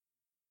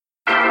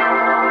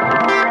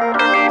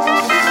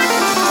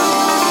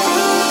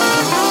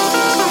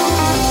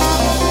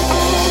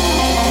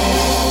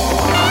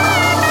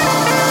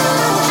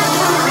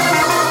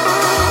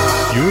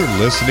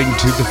listening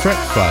to The Fret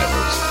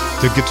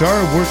Files, the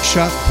Guitar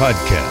Workshop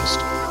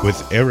podcast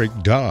with Eric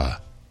Daw.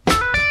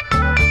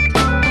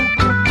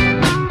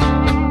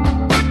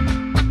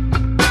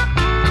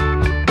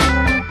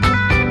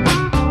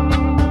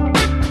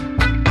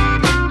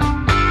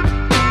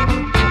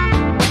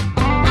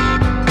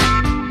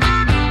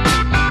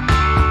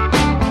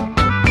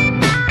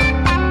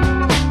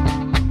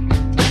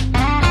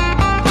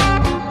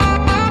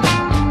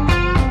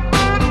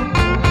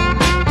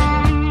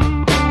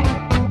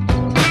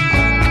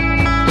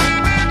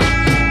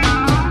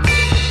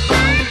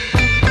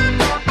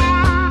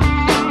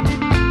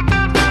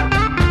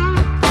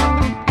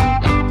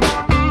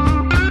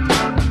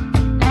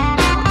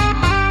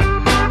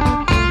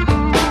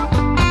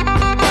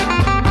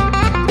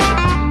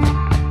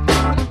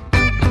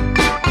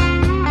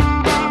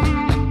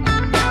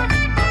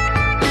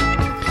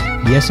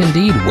 Yes,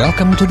 indeed.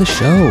 Welcome to the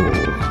show.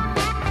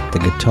 The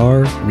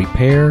Guitar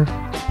Repair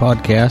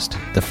Podcast,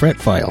 The Fret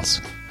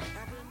Files.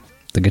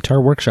 The Guitar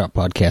Workshop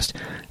Podcast.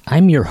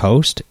 I'm your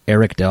host,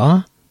 Eric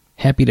Daw.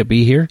 Happy to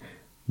be here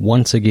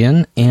once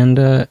again.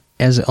 And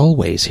as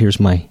always, here's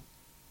my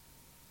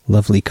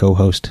lovely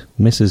co-host,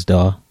 Mrs.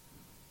 Daw,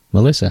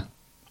 Melissa.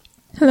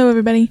 Hello,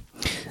 everybody.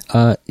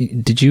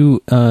 Did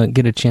you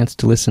get a chance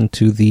to listen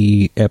to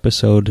the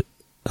episode,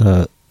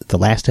 the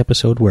last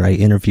episode where I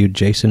interviewed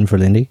Jason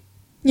Verlinde?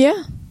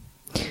 Yeah.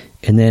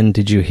 And then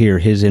did you hear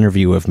his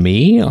interview of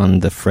me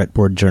on the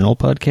Fretboard Journal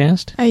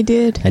podcast? I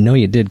did. I know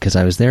you did because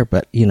I was there,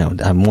 but, you know,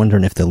 I'm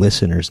wondering if the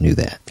listeners knew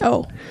that.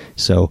 Oh.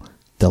 So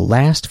the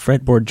last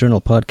Fretboard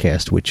Journal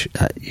podcast, which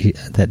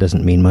that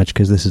doesn't mean much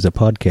because this is a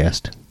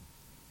podcast.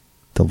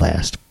 The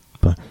last.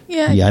 But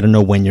yeah, I don't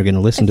know when you're going to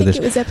listen to this.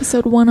 I think it was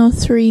episode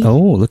 103. Oh,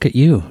 look at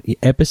you.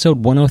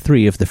 Episode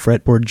 103 of the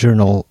Fretboard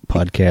Journal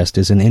podcast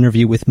is an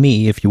interview with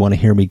me. If you want to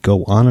hear me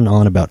go on and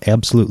on about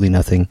absolutely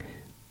nothing,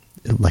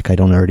 like I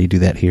don't already do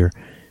that here,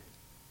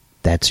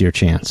 that's your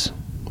chance.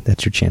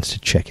 That's your chance to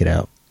check it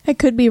out. I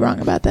could be wrong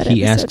about that.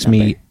 He asks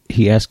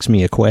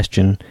me a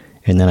question,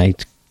 and then I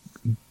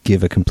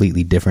give a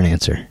completely different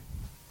answer.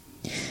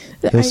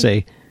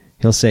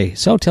 He'll say,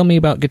 so tell me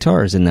about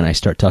guitars, and then I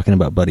start talking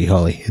about Buddy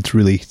Holly. It's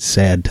really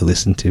sad to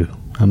listen to.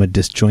 I'm a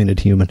disjointed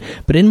human.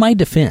 But in my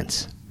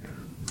defense,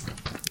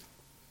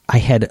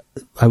 I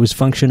was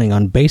functioning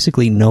on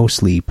basically no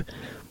sleep,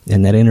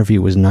 and that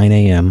interview was 9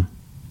 a.m.,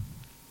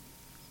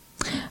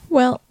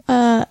 Well,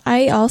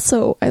 I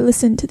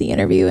listened to the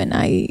interview, and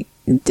I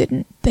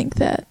didn't think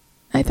that.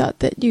 I thought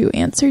that you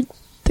answered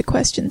the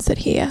questions that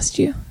he asked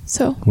you.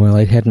 So. Well,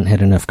 I hadn't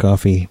had enough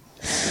coffee.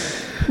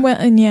 Well,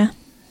 and yeah,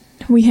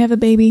 we have a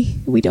baby.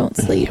 We don't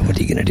sleep. What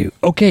are you going to do?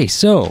 Okay,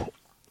 so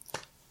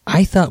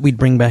I thought we'd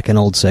bring back an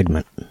old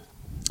segment.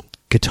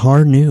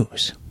 Guitar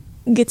news.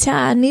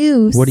 Guitar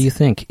news. What do you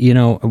think? You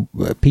know,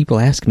 people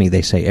ask me,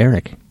 they say,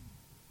 Eric,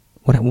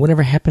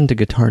 whatever happened to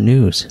guitar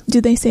news? Do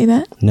they say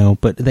that? No,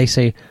 but they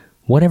say,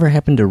 whatever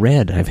happened to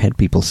Red? I've had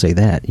people say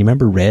that. You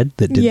remember Red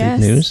that did the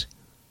news?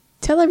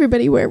 Tell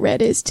everybody where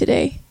Red is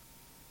today.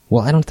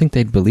 Well, I don't think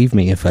they'd believe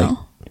me if I...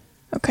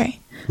 Okay.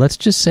 Let's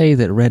just say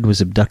that Red was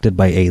abducted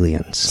by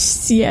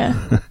aliens.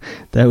 Yeah.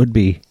 That would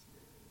be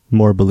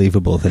more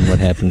believable than what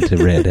happened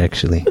to Red,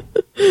 actually.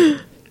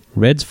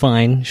 Red's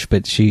fine,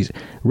 but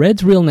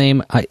Red's real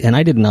name, and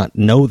I did not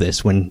know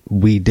this when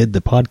we did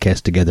the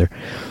podcast together.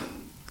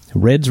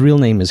 Red's real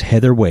name is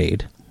Heather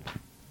Wade,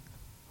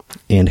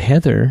 and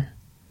Heather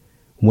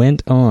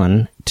went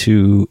on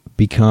to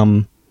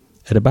become,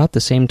 at about the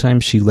same time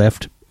she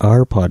left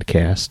our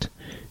podcast,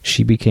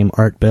 she became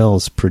Art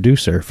Bell's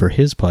producer for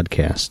his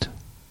podcast.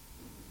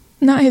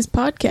 Not his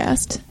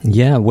podcast.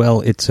 Yeah,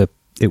 well, it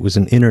was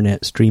an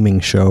internet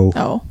streaming show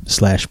 /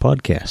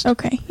 podcast.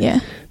 Okay, yeah.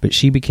 But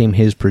she became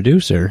his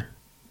producer,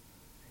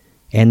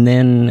 and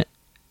then...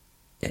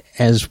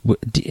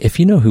 if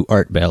you know who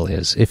Art Bell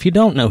is, if you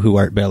don't know who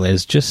Art Bell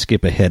is, just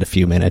skip ahead a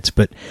few minutes.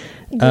 But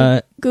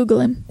Google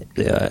him.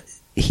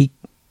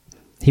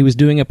 He was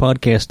doing a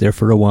podcast there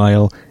for a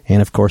while,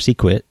 and of course he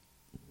quit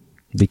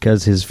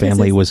because his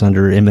family was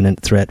under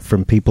imminent threat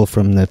from people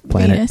from the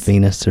planet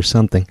Venus or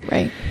something.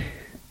 Right.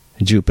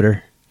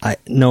 Jupiter.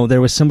 No,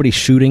 there was somebody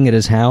shooting at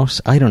his house.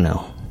 I don't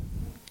know.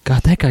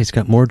 God, that guy's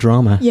got more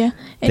drama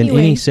than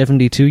any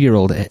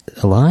 72-year-old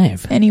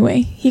alive.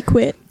 Anyway, he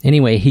quit.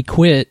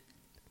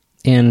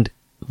 And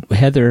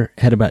Heather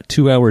had about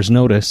 2 hours'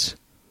 notice.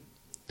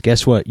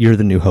 Guess what? You're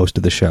the new host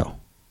of the show.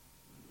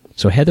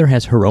 So Heather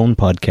has her own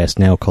podcast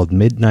now called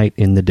Midnight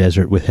in the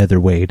Desert with Heather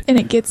Wade. And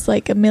it gets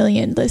like 1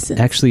 million listens.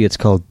 Actually, it's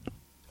called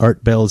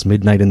Art Bell's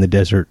Midnight in the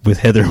Desert with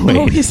Heather Wade.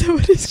 Oh, is that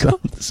what it's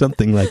called?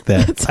 Something like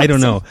that. That's awesome. I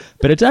don't know.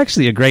 But it's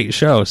actually a great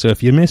show. So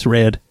if you miss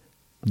Red,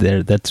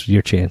 that's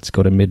your chance.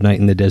 Go to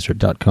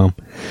midnightinthedesert.com.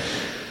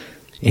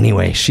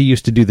 Anyway, she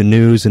used to do the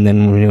news, and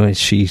then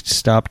she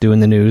stopped doing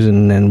the news,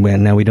 and then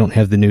now we don't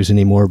have the news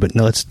anymore. But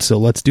no,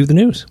 let's do the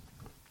news.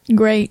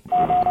 Great.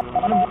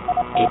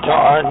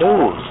 Guitar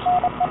news.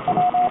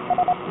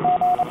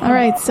 All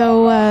right,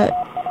 so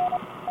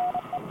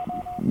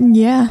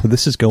Yeah.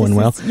 This is going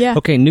well. Yeah.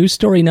 Okay, news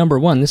story number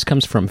one. This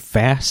comes from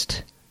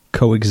Fast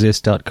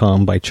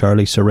Coexist.com by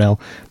Charlie Sorrell.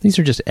 These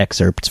are just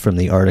excerpts from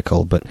the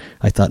article, but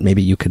I thought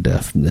maybe you could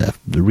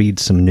read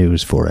some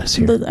news for us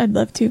here. I'd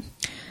love to.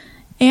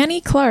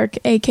 Annie Clark,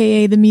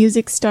 a.k.a. the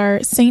music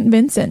star St.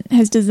 Vincent,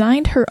 has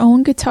designed her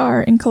own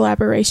guitar in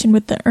collaboration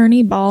with the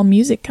Ernie Ball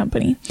Music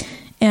Company.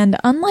 And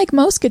unlike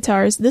most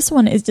guitars, this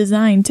one is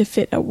designed to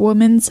fit a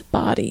woman's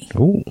body.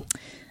 Ooh.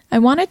 I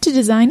wanted to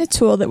design a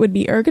tool that would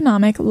be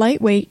ergonomic,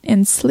 lightweight,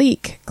 and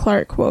sleek,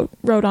 Clark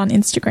wrote on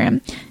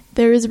Instagram.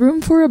 There is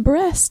room for a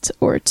breast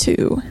or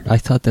two. I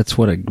thought that's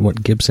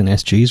what Gibson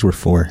SGs were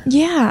for.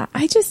 Yeah,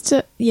 I just,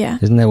 yeah.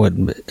 Isn't that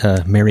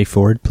what Mary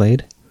Ford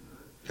played?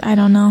 I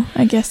don't know.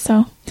 I guess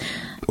so.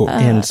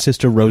 And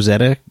Sister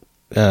Rosetta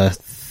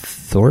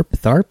Thorpe?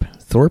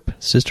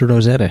 Sister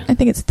Rosetta. I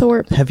think it's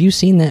Thorpe. Have you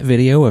seen that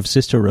video of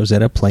Sister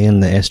Rosetta playing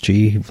the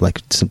SG,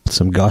 like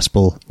some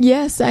gospel?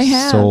 Yes, I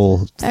have. Soul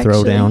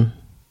throwdown?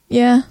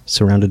 Yeah.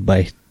 Surrounded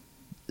by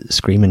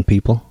screaming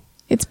people?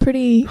 It's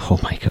pretty... Oh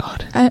my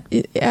God.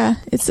 Yeah,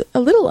 it's a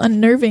little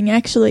unnerving,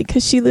 actually,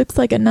 because she looks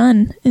like a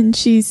nun, and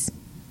she's...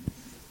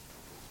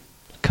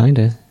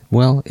 Kinda.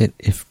 Well,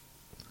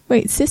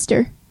 Wait,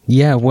 sister?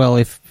 Yeah,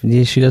 well,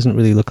 she doesn't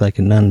really look like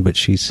a nun, but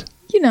she's...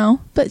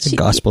 but she's a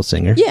gospel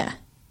singer. Yeah.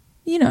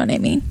 You know what I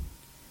mean.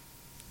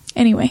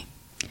 Anyway.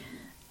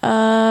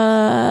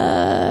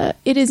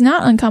 It is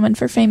not uncommon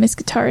for famous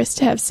guitarists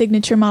to have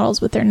signature models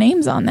with their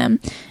names on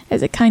them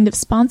as a kind of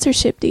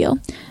sponsorship deal,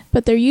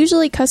 but they're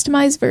usually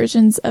customized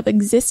versions of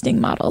existing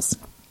models.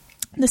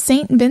 The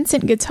St.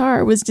 Vincent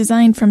guitar was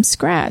designed from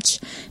scratch,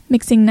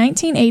 mixing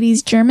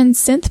 1980s German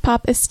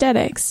synth-pop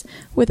aesthetics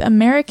with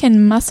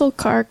American muscle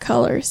car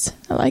colors.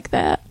 I like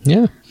that.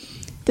 Yeah.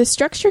 The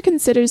structure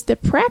considers the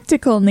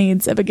practical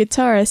needs of a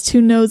guitarist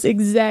who knows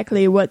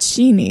exactly what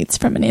she needs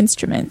from an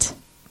instrument.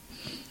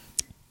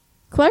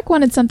 Clark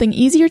wanted something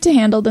easier to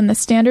handle than the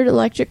standard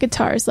electric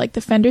guitars like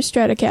the Fender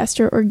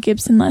Stratocaster or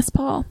Gibson Les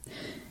Paul.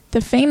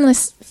 The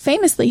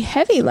famously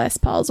heavy Les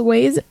Pauls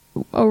weighs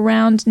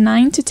around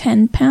 9 to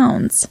 10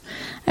 pounds.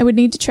 I would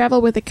need to travel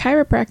with a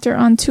chiropractor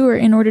on tour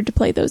in order to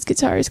play those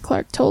guitars,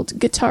 Clark told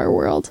Guitar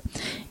World.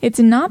 It's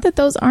not that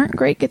those aren't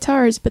great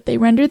guitars, but they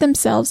render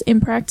themselves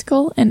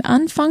impractical and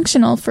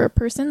unfunctional for a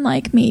person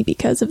like me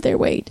because of their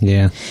weight.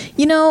 Yeah.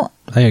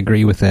 I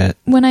agree with that.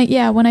 When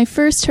I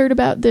first heard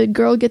about the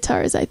girl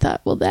guitars, I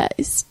thought, well, that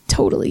is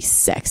totally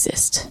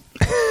sexist.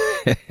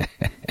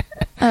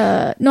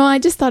 No, I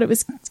just thought it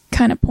was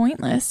kind of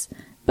pointless,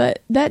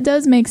 but that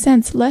does make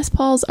sense. Les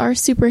Pauls are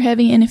super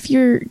heavy, and if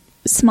you're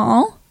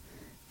small,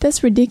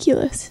 that's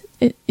ridiculous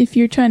if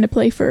you're trying to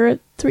play for a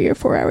 3 or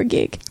 4 hour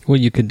gig. Well,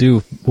 you could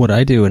do what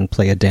I do and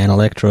play a Dan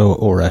Electro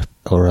or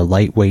a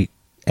lightweight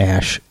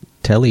Ash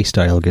Telly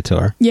style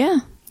guitar. Yeah.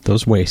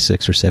 Those weigh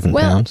 6 or 7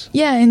 pounds.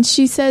 Yeah, and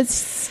she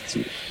says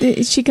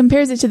she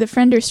compares it to the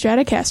Fender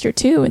Stratocaster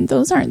too, and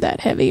those aren't that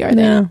heavy, are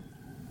they? No,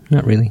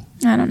 not really.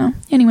 I don't know.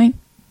 Anyway.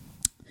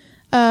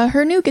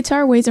 Her new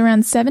guitar weighs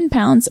around 7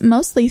 pounds,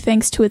 mostly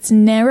thanks to its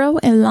narrow,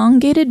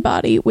 elongated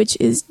body, which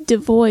is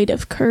devoid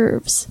of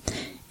curves.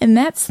 And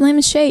that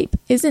slim shape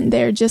isn't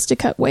there just to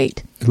cut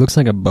weight. It looks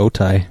like a bow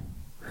tie.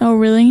 Oh,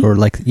 really? Or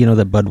like,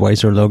 the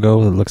Budweiser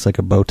logo, it looks like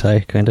a bow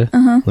tie, kind of.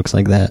 Uh-huh. Looks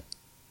like that.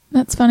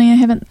 That's funny. I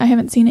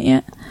haven't seen it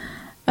yet.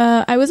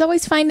 I was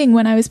always finding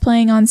when I was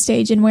playing on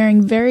stage and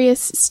wearing various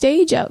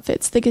stage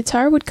outfits, the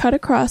guitar would cut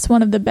across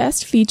one of the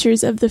best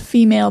features of the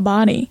female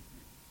body,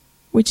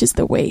 which is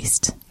the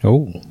waist.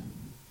 Oh.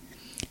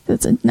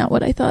 That's not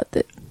what I thought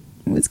that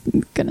was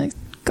going to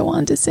go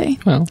on to say.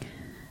 Well.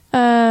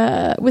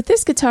 With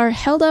this guitar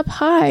held up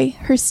high,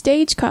 her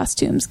stage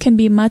costumes can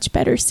be much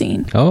better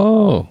seen.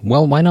 Oh,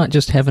 well, why not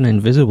just have an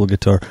invisible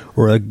guitar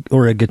or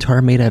a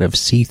guitar made out of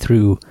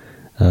see-through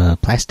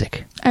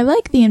plastic? I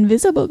like the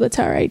invisible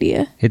guitar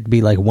idea. It'd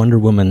be like Wonder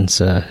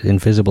Woman's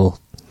invisible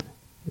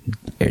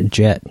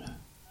jet.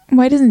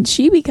 Why doesn't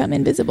she become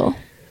invisible?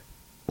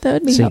 That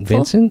would be St. helpful.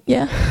 Vincent?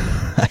 Yeah.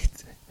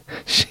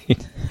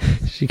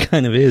 She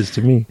kind of is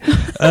to me.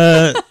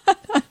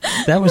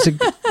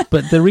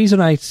 But the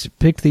reason I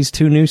picked these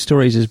two news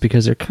stories is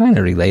because they're kind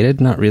of related.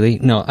 Not really.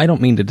 No, I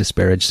don't mean to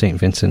disparage St.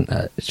 Vincent.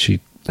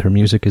 Her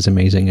music is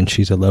amazing, and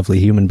she's a lovely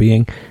human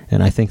being.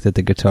 And I think that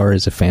the guitar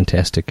is a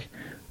fantastic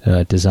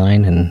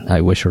design, and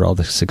I wish her all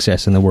the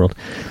success in the world.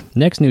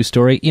 Next news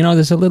story.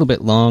 This is a little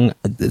bit long.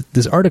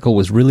 This article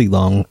was really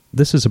long.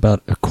 This is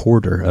about a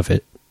quarter of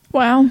it.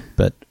 Wow.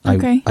 But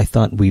okay. I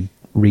thought we'd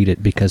read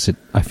it because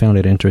I found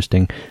it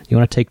interesting. You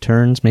want to take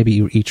turns? Maybe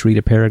you each read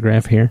a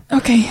paragraph here?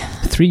 Okay.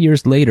 3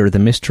 years later, the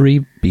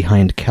mystery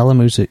behind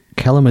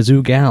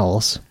Kalamazoo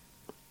Gals...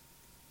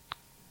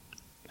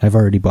 I've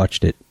already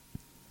botched it.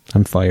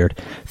 I'm fired.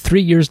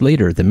 3 years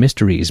later, the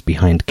mysteries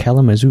behind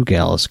Kalamazoo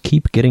Gals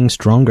keep getting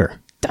stronger.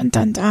 Dun,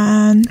 dun,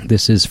 dun.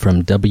 This is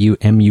from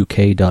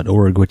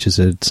WMUK.org, which is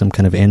some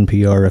kind of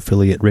NPR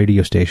affiliate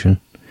radio station,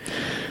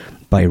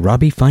 by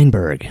Robbie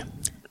Feinberg.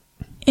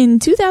 In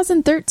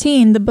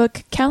 2013, the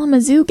book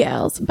Kalamazoo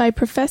Gals by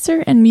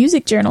professor and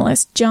music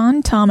journalist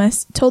John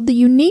Thomas told the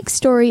unique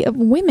story of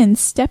women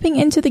stepping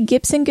into the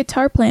Gibson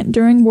guitar plant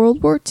during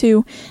World War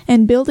II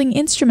and building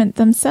instruments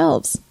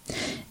themselves.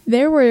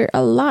 There were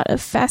a lot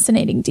of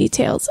fascinating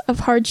details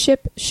of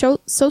hardship,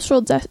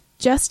 social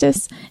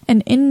justice,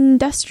 and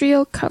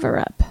industrial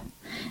cover-up.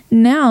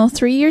 Now,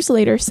 3 years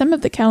later, some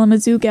of the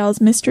Kalamazoo Gals'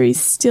 mysteries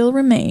still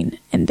remain,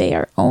 and they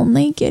are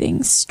only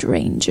getting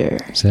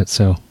stranger. Is that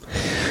so?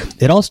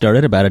 It all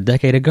started about a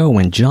decade ago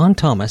when John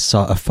Thomas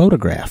saw a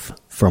photograph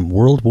from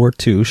World War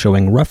II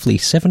showing roughly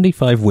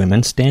 75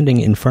 women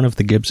standing in front of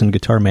the Gibson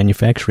guitar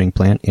manufacturing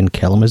plant in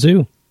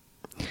Kalamazoo.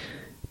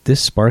 This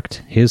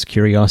sparked his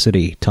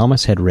curiosity.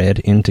 Thomas had read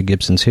into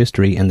Gibson's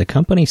history, and the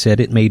company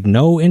said it made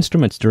no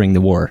instruments during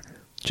the war,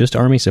 just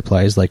army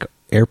supplies like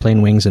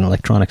airplane wings and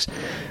electronics.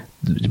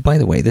 By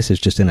the way, this is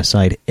just an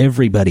aside.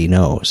 Everybody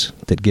knows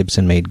that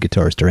Gibson made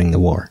guitars during the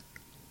war.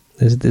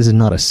 This is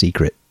not a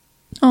secret.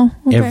 Oh,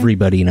 okay.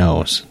 Everybody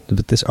knows.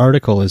 But this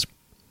article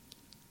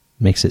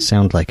makes it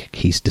sound like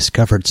he's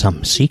discovered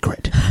some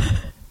secret.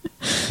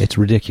 It's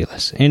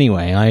ridiculous.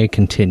 Anyway, I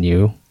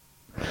continue.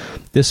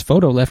 This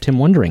photo left him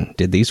wondering,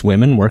 did these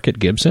women work at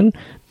Gibson?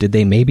 Did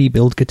they maybe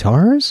build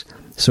guitars?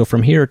 So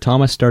from here,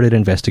 Thomas started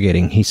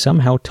investigating. He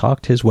somehow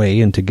talked his way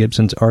into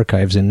Gibson's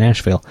archives in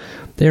Nashville.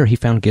 There he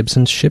found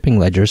Gibson's shipping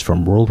ledgers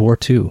from World War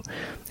II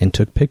and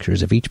took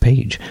pictures of each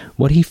page.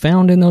 What he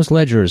found in those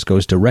ledgers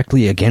goes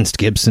directly against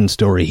Gibson's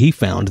story. He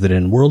found that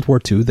in World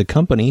War II, the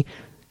company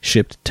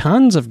shipped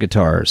tons of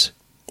guitars.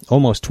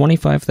 Almost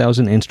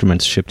 25,000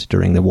 instruments shipped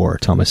during the war,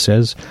 Thomas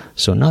says.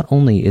 So not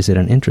only is it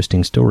an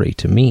interesting story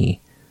to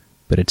me,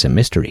 but it's a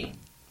mystery.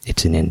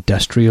 It's an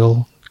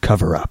industrial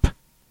cover-up.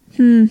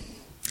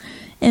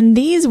 And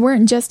these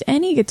weren't just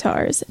any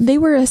guitars. They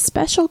were a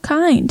special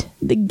kind,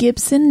 the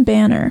Gibson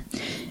Banner.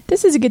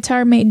 This is a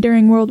guitar made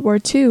during World War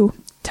II,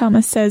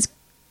 Thomas says,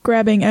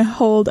 grabbing a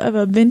hold of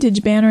a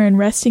vintage banner and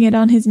resting it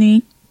on his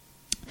knee.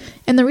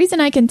 And the reason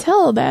I can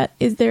tell that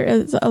is there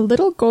is a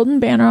little golden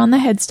banner on the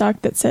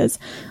headstock that says,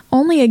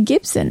 "Only a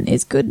Gibson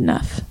is good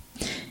enough."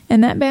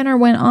 And that banner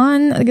went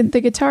on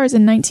the guitars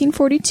in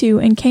 1942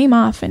 and came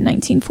off in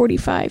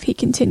 1945, he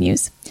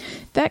continues.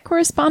 That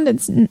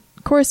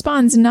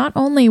corresponds not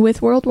only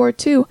with World War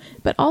II,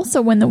 but also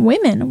when the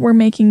women were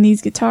making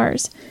these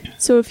guitars.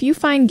 So if you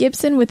find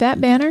Gibson with that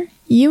banner,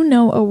 you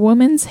know a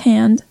woman's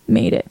hand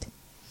made it.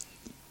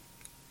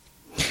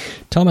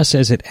 Thomas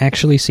says it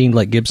actually seemed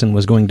like Gibson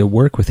was going to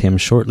work with him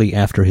shortly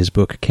after his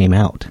book came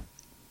out.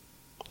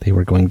 They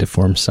were going to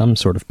form some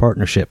sort of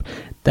partnership.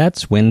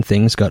 That's when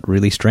things got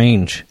really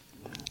strange.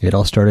 It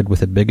all started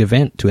with a big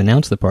event to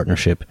announce the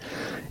partnership.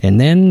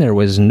 And then there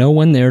was no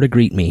one there to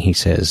greet me, he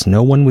says.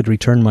 No one would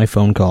return my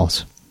phone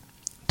calls.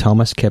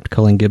 Thomas kept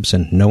calling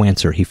Gibson. No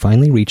answer. He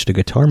finally reached a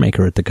guitar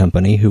maker at the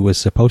company who was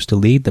supposed to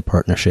lead the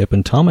partnership,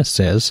 and Thomas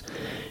says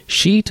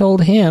she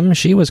told him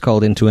she was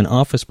called into an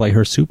office by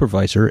her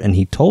supervisor, and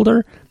he told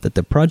her that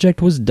the project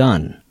was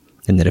done,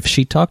 and that if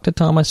she talked to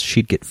Thomas,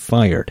 she'd get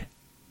fired.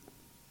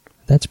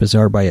 That's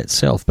bizarre by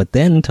itself, but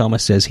then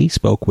Thomas says he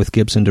spoke with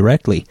Gibson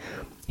directly.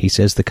 He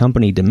says the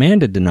company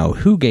demanded to know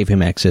who gave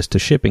him access to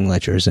shipping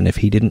ledgers, and if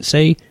he didn't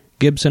say,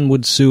 Gibson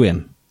would sue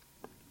him.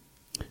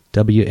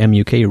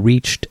 WMUK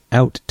reached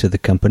out to the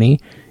company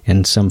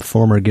and some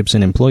former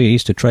Gibson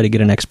employees to try to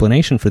get an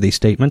explanation for these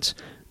statements.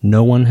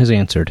 No one has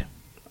answered.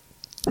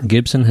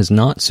 Gibson has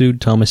not sued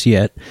Thomas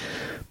yet,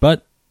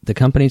 but the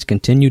company's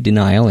continued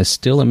denial is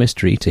still a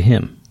mystery to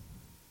him.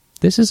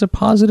 This is a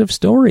positive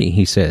story,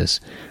 he says.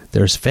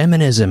 There's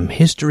feminism,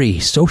 history,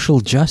 social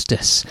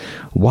justice.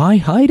 Why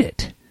hide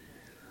it?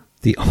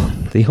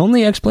 The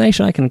only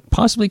explanation I can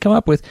possibly come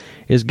up with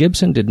is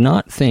Gibson did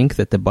not think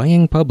that the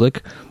buying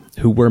public,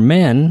 who were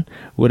men,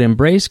 would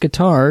embrace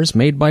guitars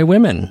made by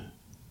women.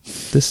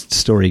 This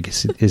story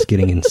is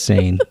getting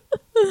insane.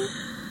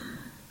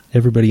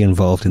 Everybody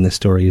involved in this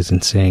story is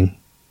insane.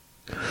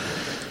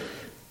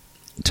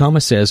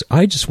 Thomas says,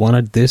 I just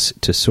wanted this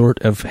to sort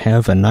of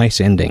have a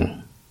nice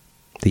ending.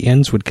 The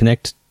ends would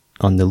connect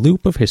on the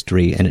loop of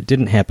history, and it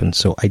didn't happen,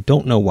 so I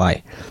don't know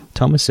why.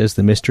 Thomas says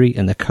the mystery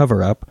and the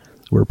cover-up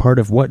were part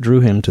of what drew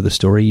him to the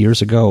story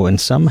years ago,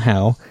 and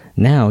somehow,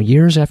 now,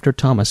 years after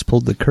Thomas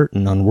pulled the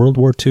curtain on World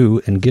War II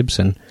and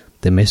Gibson,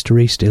 the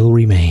mystery still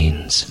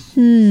remains.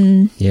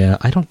 Yeah,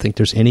 I don't think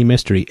there's any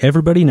mystery.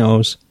 Everybody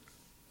knows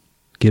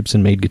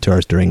Gibson made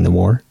guitars during the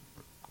war,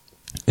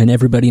 and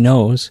everybody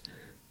knows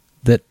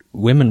that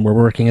women were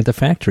working at the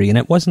factory, and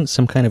it wasn't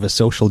some kind of a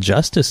social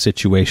justice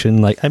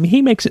situation. Like, I mean,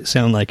 he makes it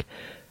sound like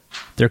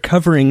they're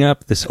covering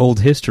up this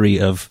old history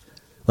of,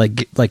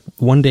 like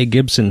one day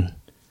Gibson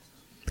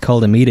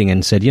called a meeting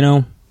and said, you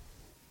know,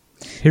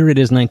 here it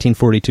is,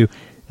 1942,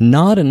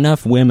 not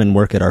enough women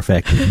work at our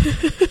factory.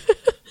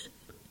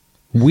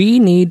 We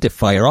need to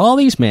fire all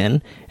these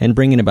men and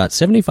bring in about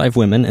 75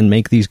 women and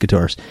make these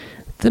guitars.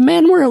 The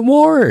men were at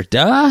war,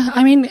 duh.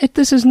 I mean,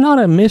 this is not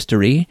a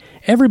mystery.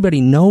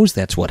 Everybody knows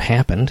that's what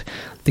happened.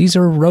 These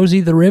are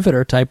Rosie the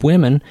Riveter type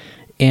women,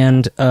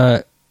 and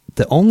the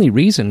only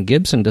reason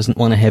Gibson doesn't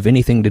want to have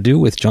anything to do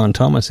with John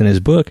Thomas in his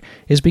book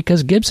is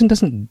because Gibson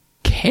doesn't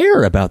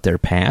care about their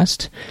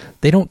past.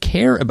 They don't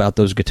care about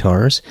those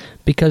guitars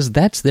because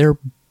that's their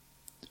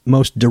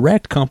most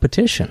direct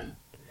competition.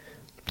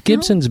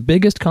 Gibson's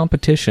biggest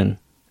competition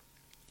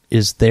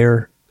is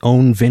their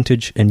own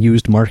vintage and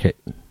used market.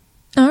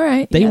 All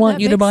right. They want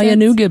you to buy a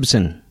new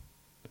Gibson.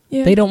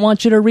 Yeah. They don't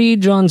want you to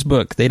read John's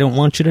book. They don't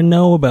want you to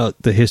know about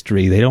the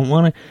history. They don't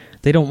want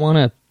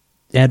to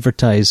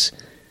advertise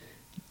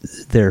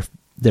their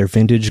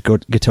vintage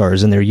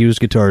guitars and their used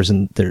guitars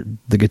and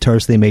the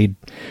guitars they made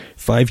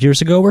 5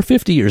 years ago or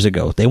 50 years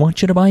ago. They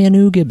want you to buy a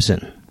new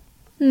Gibson.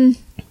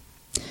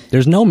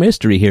 There's no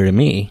mystery here to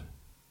me.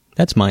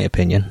 That's my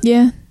opinion.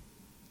 Yeah,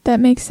 that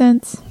makes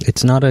sense.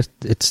 It's not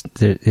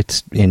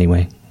it's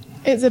anyway.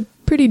 It's a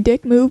pretty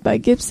dick move by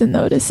Gibson,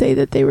 though, to say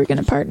that they were going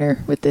to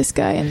partner with this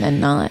guy and then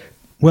not.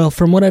 Well,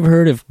 from what I've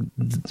heard of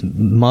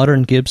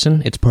modern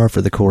Gibson, it's par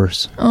for the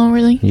course. Oh,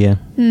 really? Yeah.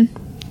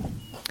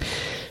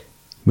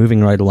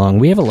 Moving right along.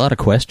 We have a lot of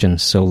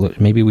questions, so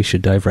maybe we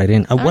should dive right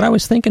in. What I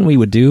was thinking we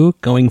would do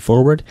going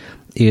forward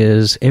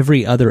is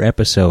every other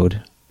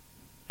episode,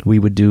 we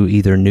would do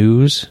either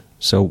news.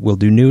 So we'll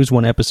do news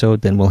one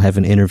episode, then we'll have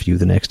an interview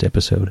the next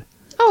episode.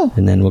 Oh.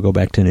 And then we'll go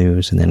back to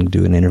news and then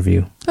do an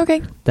interview.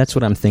 Okay. That's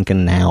what I'm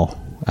thinking now.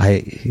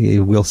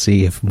 We'll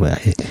see if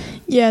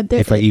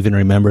I even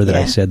remember that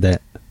I said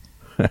that.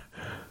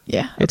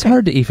 Yeah. Okay. It's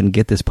hard to even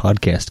get this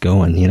podcast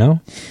going, you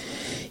know?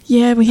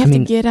 Yeah, we have to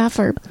get off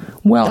our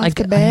I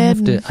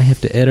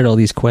have to edit all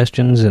these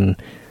questions and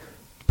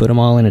put them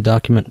all in a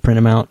document, print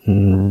them out,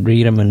 and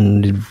read them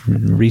and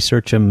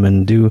research them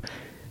and do.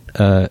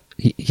 The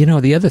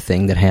other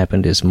thing that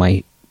happened is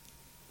my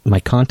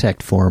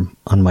contact form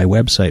on my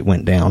website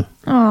went down.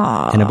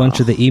 Aww. And a bunch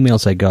of the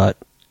emails I got,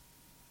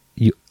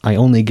 I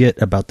only get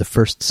about the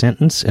first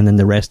sentence, and then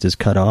the rest is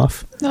cut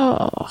off.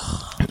 Oh,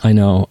 I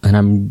know,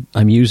 and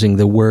I'm using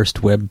the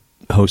worst web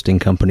hosting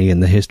company in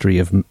the history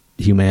of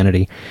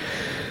humanity.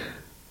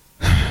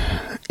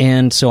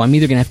 And so I'm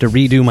either going to have to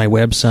redo my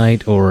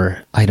website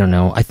or, I don't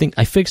know. I think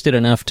I fixed it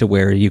enough to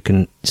where you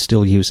can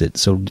still use it.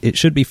 So it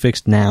should be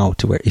fixed now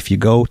to where if you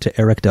go to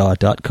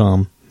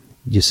ericdaw.com,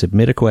 you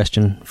submit a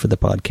question for the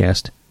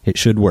podcast, it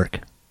should work.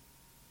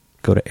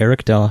 Go to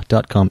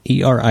ericdaw.com,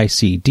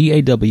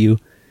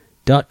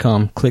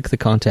 ERICDAW.com, click the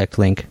contact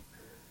link.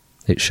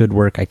 It should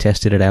work. I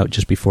tested it out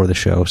just before the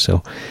show.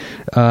 So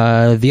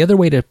the other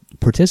way to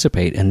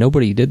participate, and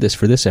nobody did this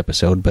for this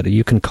episode, but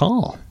you can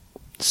call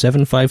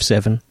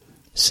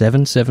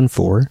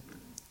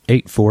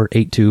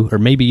 757-774-8482, or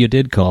maybe you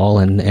did call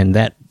and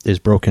that is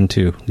broken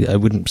too.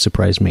 It wouldn't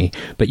surprise me.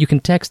 But you can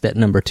text that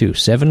number too,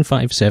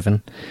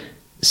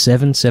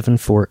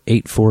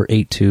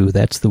 757-774-8482.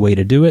 That's the way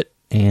to do it.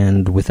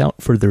 And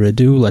without further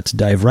ado, let's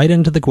dive right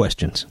into the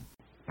questions.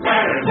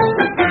 Letters.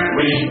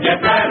 We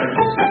get letters.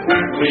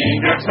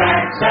 We get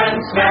stacks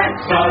and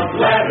stacks of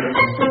letters.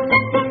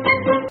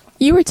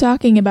 You were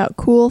talking about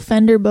cool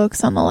Fender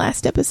books on the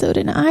last episode,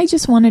 and I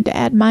just wanted to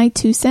add my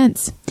 2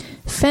 cents.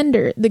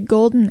 Fender, The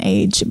Golden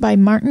Age by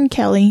Martin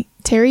Kelly,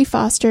 Terry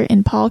Foster,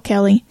 and Paul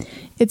Kelly.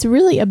 It's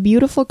really a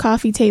beautiful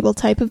coffee table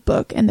type of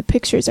book, and the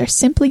pictures are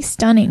simply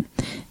stunning.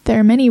 There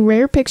are many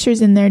rare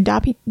pictures in there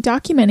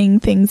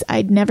documenting things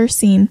I'd never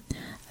seen.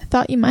 I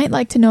thought you might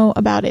like to know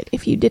about it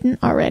if you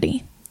didn't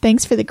already.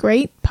 Thanks for the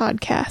great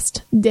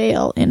podcast.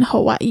 Dale in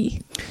Hawaii.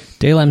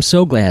 Dale, I'm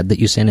so glad that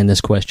you sent in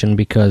this question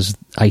because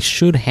I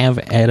should have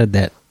added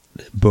that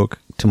book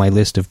to my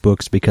list of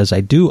books because I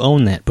do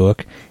own that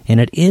book, and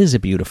it is a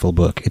beautiful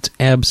book. It's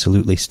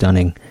absolutely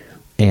stunning,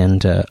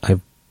 and I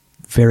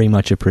very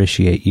much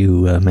appreciate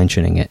you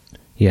mentioning it.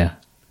 Yeah,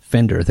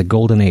 Fender, The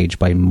Golden Age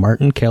by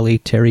Martin Kelly,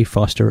 Terry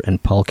Foster,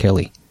 and Paul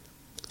Kelly.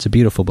 It's a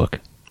beautiful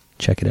book.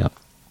 Check it out.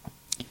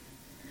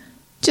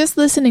 Just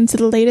listening to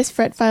the latest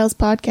Fret Files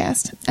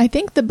podcast, I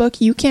think the book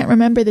you can't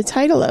remember the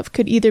title of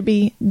could either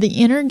be The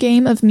Inner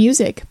Game of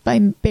Music by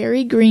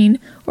Barry Green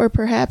or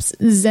perhaps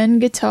Zen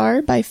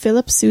Guitar by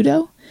Philip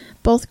Pseudo.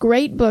 Both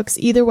great books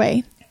either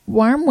way.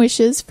 Warm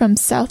wishes from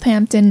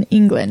Southampton,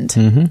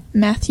 England.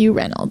 Matthew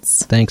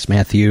Reynolds. Thanks,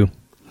 Matthew.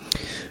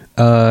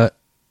 Do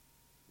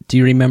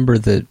you remember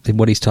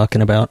what he's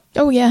talking about?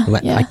 Oh, yeah.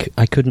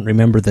 I couldn't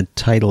remember the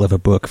title of a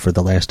book for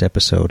the last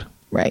episode.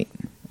 Right.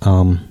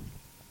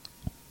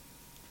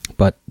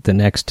 But the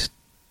next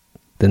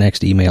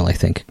email, I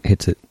think,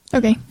 hits it.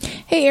 Okay.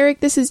 Hey, Eric,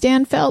 this is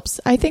Dan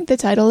Phelps. I think the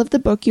title of the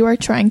book you are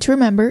trying to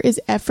remember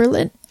is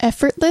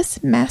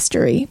Effortless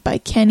Mastery by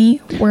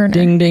Kenny Werner.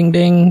 Ding, ding,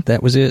 ding.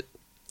 That was it.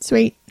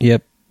 Sweet.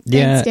 Yep.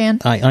 Thanks, yeah, Dan.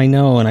 I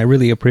know, and I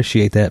really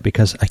appreciate that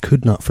because I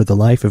could not for the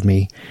life of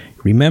me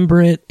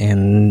remember it,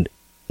 and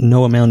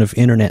no amount of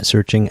internet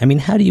searching. I mean,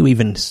 how do you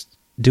even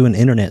do an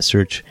internet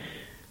search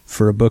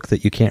for a book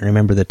that you can't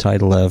remember the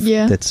title of?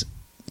 Yeah.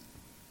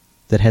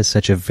 That has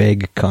such a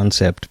vague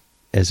concept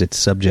as its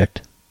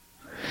subject.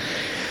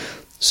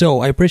 So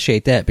I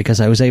appreciate that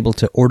because I was able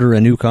to order a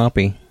new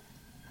copy.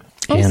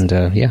 And,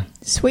 yeah.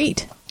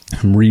 Sweet.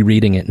 I'm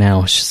rereading it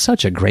now.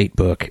 Such a great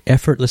book.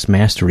 Effortless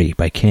Mastery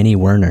by Kenny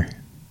Werner.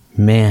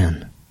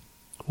 Man,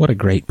 what a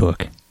great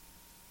book.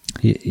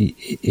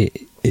 It's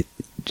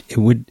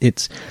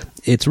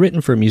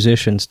written for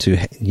musicians to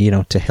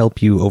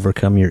help you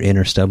overcome your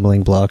inner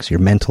stumbling blocks,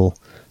 your mental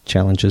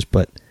challenges,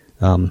 but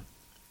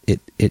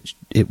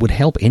it would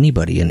help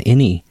anybody in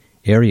any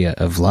area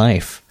of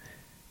life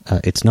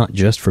It's not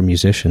just for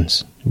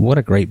musicians. What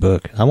a great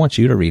book. I want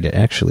you to read it,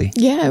 actually.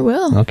 Yeah, I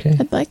will. Okay.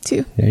 I'd like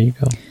to. There you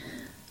go.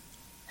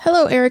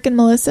 Hello, Eric and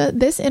Melissa.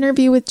 This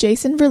interview with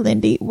Jason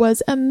Verlinde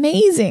was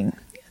amazing.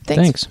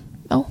 Thanks.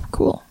 Oh,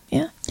 cool.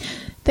 Yeah.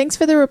 Thanks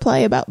for the reply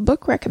about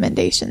book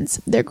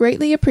recommendations. They're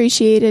greatly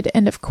appreciated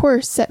and, of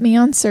course, set me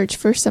on search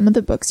for some of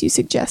the books you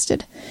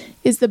suggested.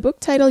 Is the book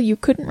title you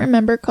couldn't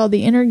remember called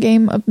The Inner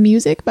Game of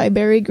Music by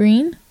Barry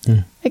Green?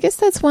 I guess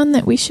that's one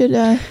that we should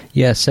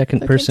Yeah,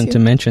 second person into. to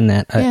mention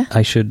that. Yeah.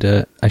 I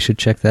should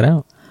check that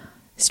out.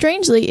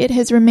 Strangely, it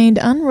has remained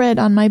unread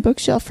on my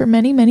bookshelf for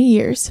many, many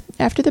years.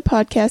 After the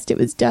podcast, it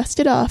was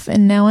dusted off,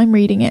 and now I'm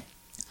reading it.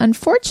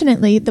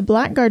 Unfortunately, the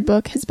Blackguard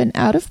book has been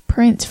out of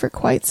print for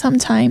quite some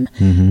time.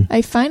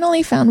 I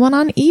finally found one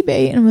on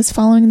eBay and was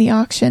following the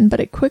auction, but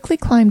it quickly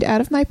climbed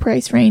out of my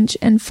price range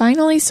and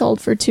finally sold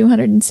for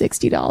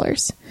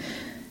 $260.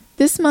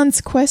 This month's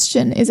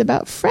question is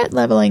about fret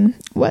leveling.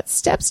 What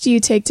steps do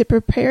you take to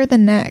prepare the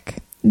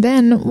neck?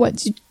 Then,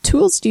 what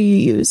tools do you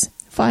use?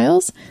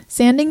 Files?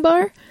 Sanding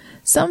bar?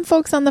 Some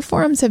folks on the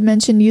forums have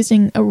mentioned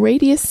using a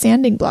radius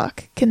sanding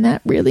block. Can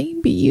that really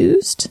be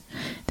used?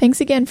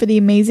 Thanks again for the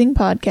amazing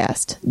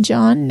podcast.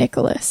 John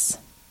Nicholas.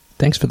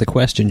 Thanks for the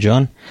question,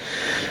 John.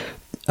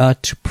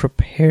 To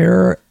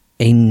prepare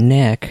a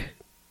neck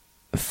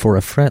for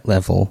a fret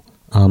level,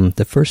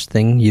 the first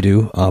thing you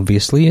do,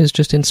 obviously, is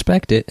just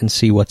inspect it and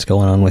see what's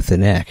going on with the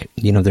neck.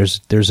 You know,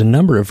 there's a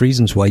number of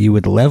reasons why you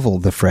would level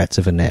the frets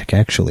of a neck,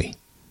 actually.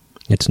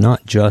 It's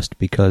not just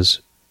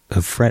because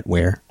of fret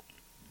wear.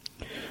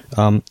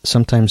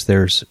 Sometimes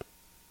there's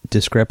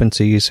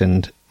discrepancies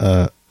and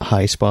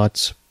high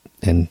spots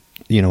and,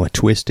 you know, a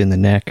twist in the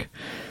neck.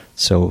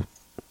 So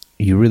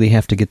you really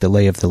have to get the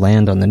lay of the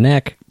land on the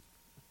neck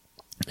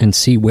and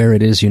see where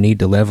it is you need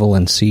to level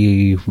and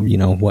see, you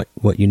know,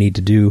 what you need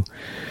to do.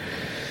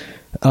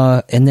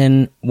 And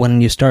then when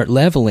you start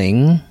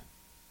leveling,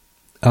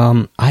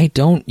 I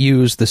don't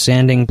use the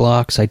sanding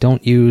blocks. I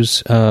don't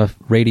use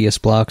radius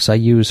blocks. I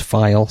use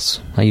files.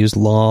 I use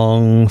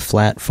long,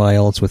 flat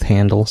files with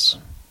handles.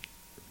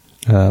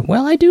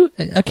 Well, I do.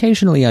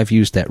 Occasionally, I've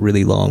used that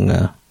really long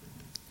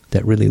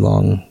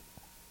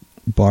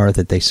bar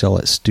that they sell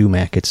at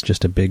StewMac. It's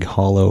just a big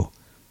hollow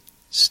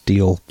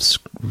steel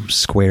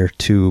square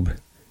tube,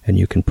 and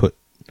you can put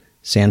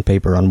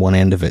sandpaper on one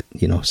end of it.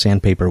 You know,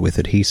 sandpaper with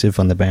adhesive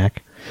on the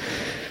back.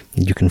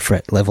 You can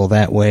fret level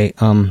that way.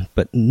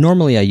 But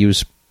normally, I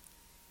use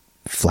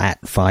flat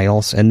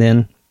files, and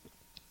then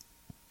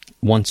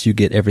once you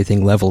get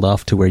everything leveled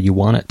off to where you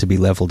want it to be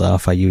leveled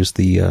off, I use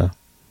the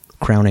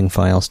crowning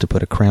files to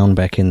put a crown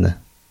back in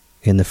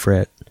the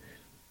fret.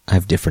 I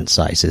have different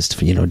sizes,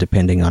 you know,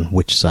 depending on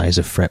which size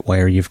of fret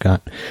wire you've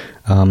got.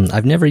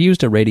 I've never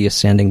used a radius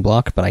sanding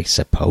block, but I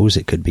suppose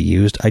it could be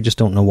used. I just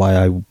don't know why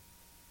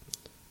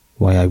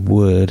I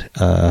would.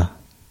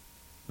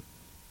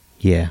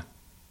 Yeah.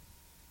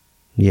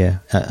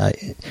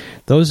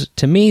 Those,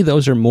 to me,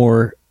 those are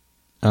more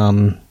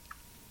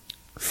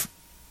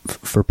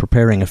for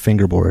preparing a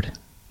fingerboard.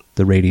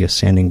 The radius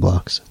sanding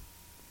blocks.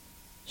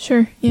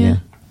 Sure. Yeah.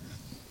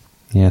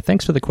 Yeah,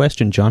 thanks for the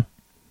question, John.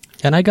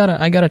 And I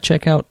gotta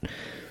check out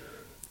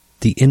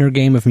The Inner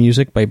Game of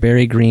Music by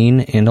Barry Green,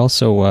 and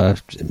also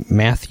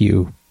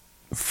Matthew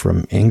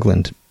from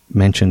England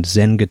mentioned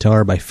Zen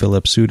Guitar by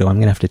Philip Pseudo. I'm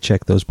gonna have to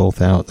check those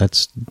both out.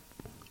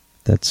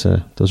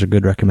 Those are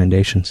good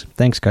recommendations.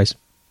 Thanks, guys.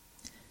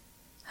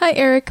 Hi,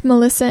 Eric,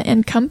 Melissa,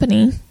 and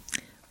company.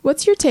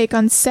 What's your take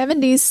on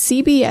 70s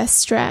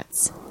CBS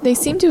Strats? They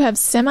seem to have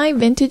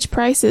semi-vintage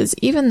prices,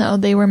 even though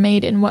they were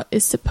made in what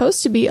is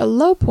supposed to be a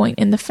low point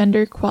in the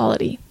Fender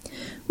quality.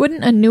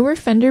 Wouldn't a newer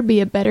Fender be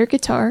a better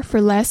guitar for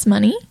less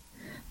money?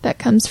 That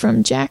comes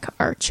from Jack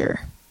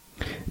Archer.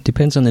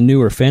 Depends on the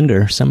newer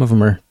Fender. Some of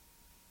them are,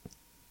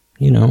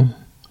 you know,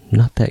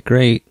 not that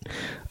great.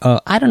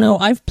 I don't know.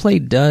 I've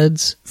played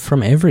duds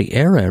from every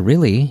era,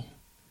 really.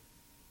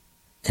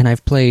 And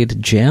I've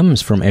played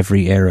gems from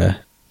every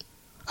era.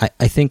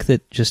 I think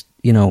that just,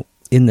 you know,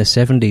 in the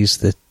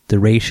 70s, the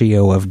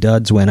ratio of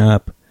duds went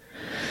up.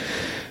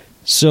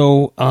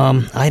 So,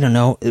 I don't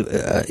know,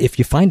 if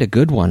you find a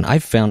good one. I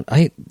found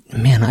a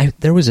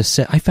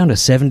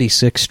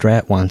 76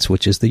 Strat once,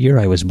 which is the year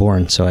I was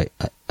born, so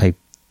I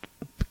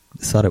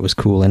thought it was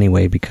cool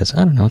anyway, because,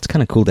 I don't know, it's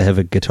kind of cool to have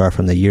a guitar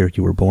from the year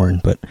you were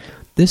born, but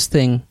this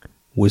thing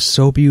was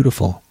so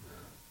beautiful.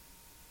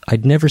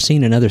 I'd never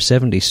seen another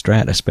 70s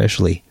Strat,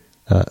 especially,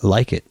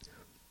 like it.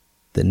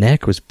 The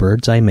neck was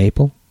bird's eye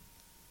maple.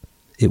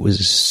 It was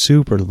a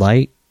super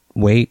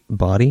lightweight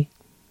body.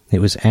 It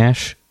was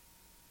ash.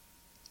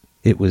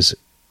 It was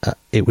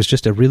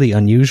just a really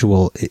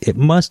unusual. It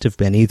must have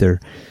been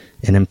either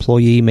an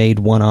employee-made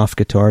one-off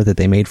guitar that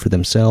they made for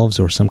themselves,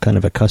 or some kind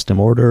of a custom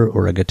order,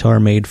 or a guitar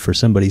made for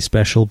somebody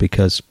special,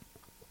 because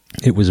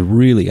it was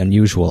really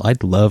unusual.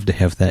 I'd love to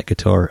have that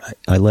guitar.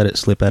 I let it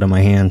slip out of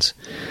my hands.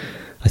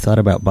 I thought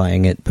about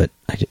buying it, but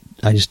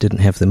I just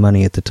didn't have the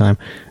money at the time.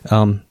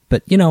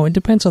 But, you know, it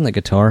depends on the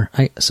guitar.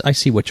 I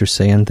see what you're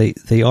saying.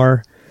 They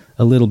are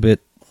a little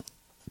bit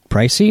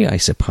pricey, I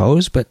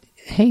suppose, but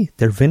hey,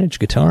 they're vintage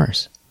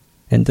guitars.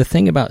 And the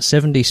thing about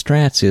 70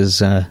 Strats is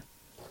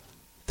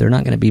they're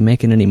not going to be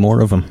making any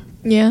more of them.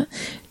 Yeah.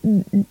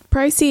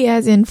 Pricey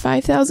as in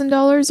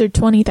 $5,000 or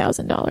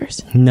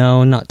 $20,000?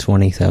 No, not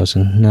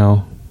 20,000.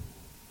 No.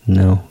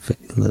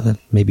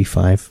 Maybe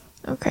 5.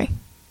 Okay.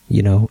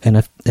 You know,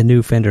 and a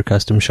new Fender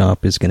custom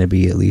shop is going to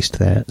be at least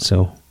that,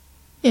 so...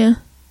 Yeah.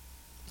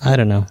 I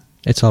don't know.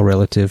 It's all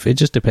relative. It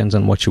just depends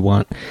on what you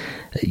want.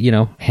 You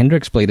know,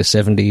 Hendrix played a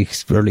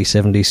early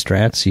 70s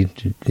Strats.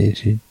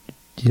 You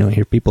don't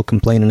hear people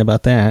complaining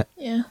about that.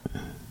 Yeah.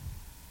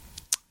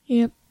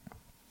 Yep.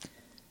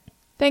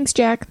 Thanks,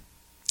 Jack.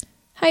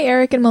 Hi,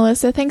 Eric and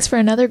Melissa. Thanks for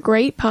another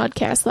great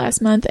podcast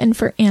last month and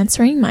for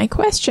answering my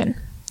question.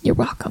 You're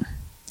welcome.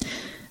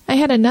 I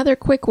had another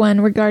quick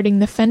one regarding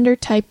the Fender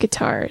type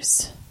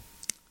guitars.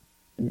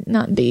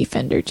 Not the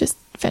Fender, just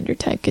Fender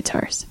type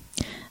guitars.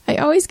 I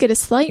always get a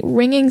slight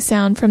ringing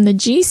sound from the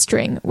G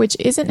string, which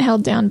isn't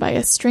held down by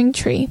a string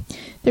tree.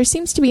 There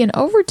seems to be an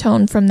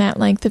overtone from that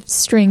length of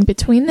string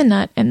between the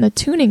nut and the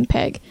tuning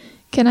peg.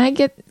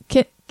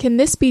 Can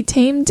this be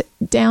tamed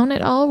down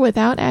at all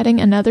without adding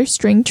another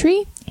string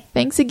tree?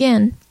 Thanks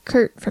again,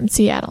 Kurt from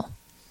Seattle.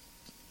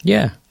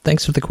 Yeah,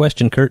 thanks for the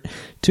question, Kurt.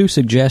 2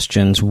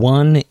 suggestions.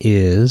 One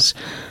is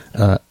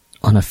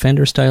on a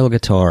Fender-style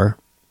guitar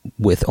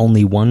with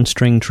only one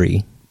string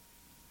tree.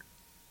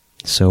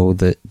 So,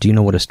 do you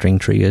know what a string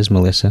tree is,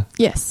 Melissa?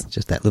 Yes.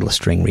 Just that little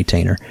string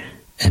retainer.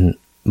 And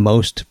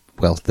the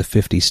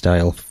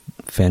 50-style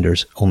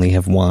Fenders only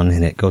have one,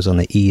 and it goes on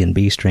the E and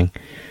B string.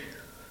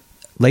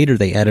 Later,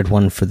 they added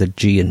one for the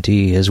G and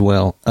D as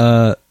well.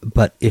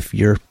 But if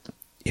your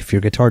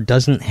guitar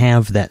doesn't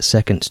have that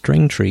second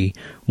string tree,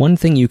 one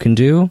thing you can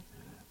do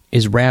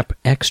is wrap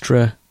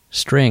extra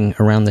string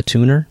around the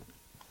tuner,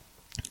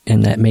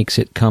 and that makes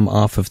it come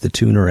off of the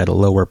tuner at a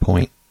lower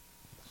point.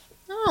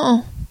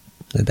 Oh.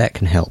 That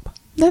can help.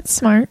 That's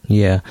smart.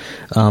 Yeah.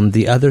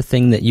 The other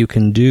thing that you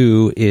can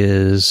do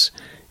is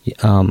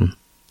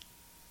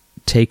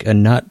take a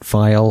nut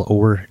file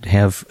or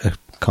have a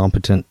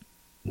competent,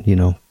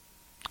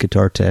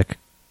 guitar tech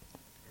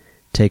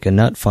take a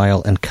nut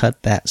file and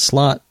cut that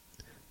slot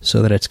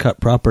so that it's cut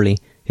properly.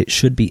 It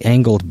should be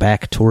angled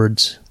back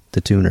towards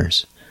the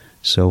tuners.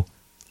 So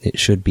it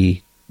should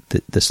be,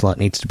 the slot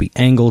needs to be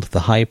angled.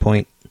 The high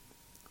point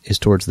is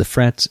towards the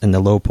frets and the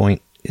low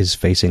point is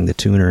facing the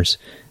tuners.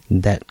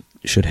 That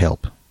should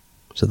help.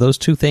 So those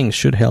 2 things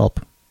should help.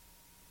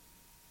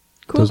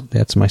 Cool.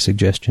 That's my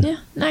suggestion. Yeah,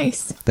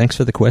 nice. Thanks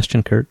for the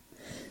question, Kurt.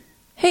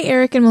 Hey,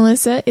 Eric and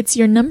Melissa, it's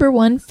your number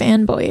 1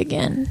 fanboy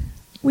again.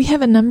 We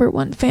have a number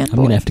 1 fanboy. I'm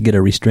going to have to get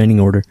a restraining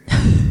order.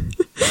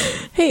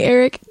 Hey,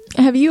 Eric,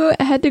 have you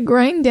had to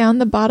grind down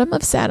the bottom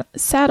of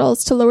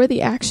saddles to lower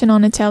the action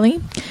on a Tele?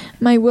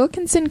 My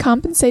Wilkinson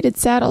compensated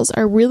saddles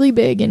are really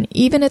big, and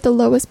even at the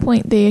lowest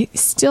point, they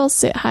still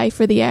sit high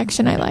for the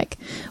action I like.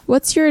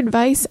 What's your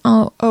advice,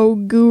 oh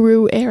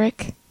Guru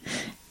Eric?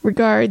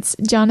 Regards,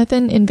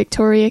 Jonathan in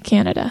Victoria,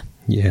 Canada.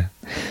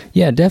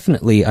 Yeah,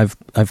 definitely.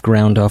 I've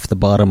ground off the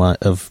bottom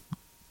of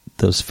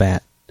those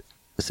fat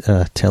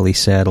Tele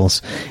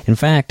saddles. In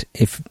fact,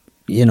 if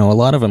a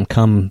lot of them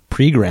come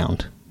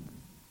pre-ground.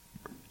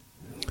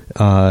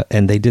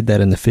 And they did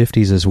that in the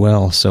 50s as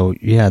well. So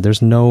yeah,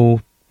 there's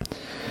nothing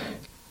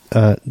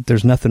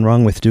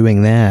wrong with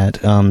doing that.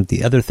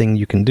 The other thing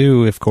you can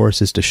do, of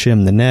course, is to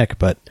shim the neck.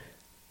 But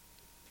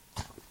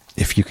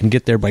if you can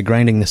get there by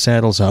grinding the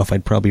saddles off,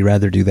 I'd probably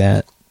rather do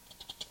that.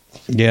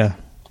 Yeah.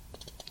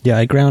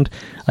 I grind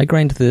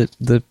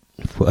the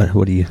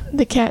what do you?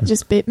 The cat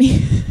just bit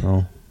me.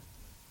 Oh.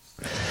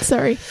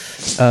 Sorry.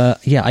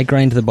 I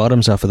grind the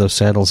bottoms off of those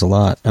saddles a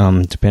lot,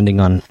 depending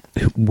on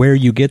where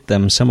you get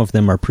them. Some of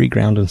them are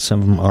pre-ground and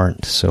some of them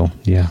aren't. So,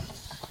 yeah,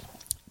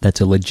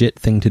 that's a legit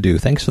thing to do.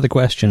 Thanks for the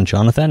question,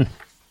 Jonathan.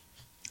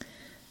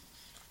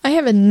 I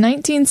have a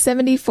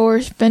 1974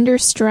 Fender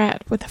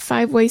Strat with a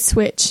 5-way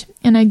switch,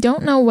 and I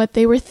don't know what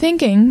they were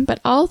thinking, but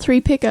all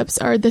 3 pickups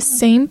are the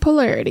same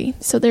polarity,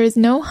 so there is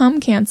no hum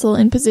cancel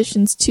in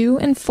positions 2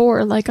 and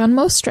 4 like on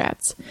most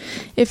Strats.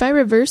 If I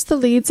reverse the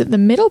leads of the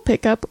middle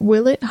pickup,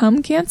 will it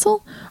hum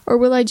cancel, or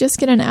will I just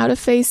get an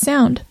out-of-phase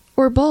sound,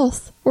 or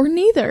both, or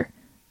neither?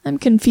 I'm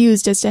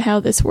confused as to how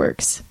this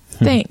works.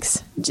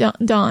 Thanks,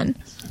 Don.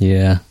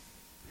 Yeah.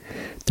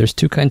 There's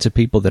 2 kinds of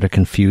people that are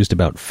confused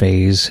about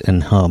phase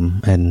and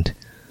hum, and...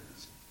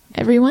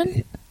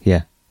 Everyone?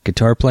 Yeah.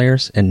 Guitar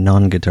players and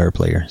non-guitar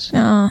players.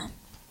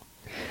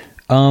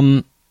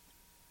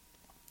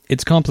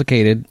 It's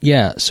complicated.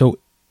 Yeah, so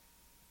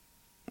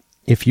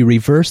if you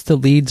reverse the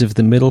leads of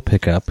the middle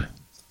pickup,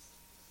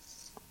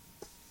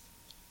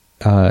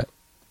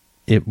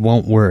 it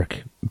won't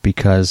work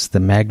because the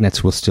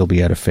magnets will still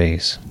be out of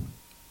phase.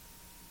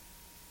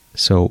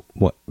 So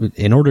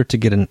in order to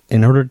get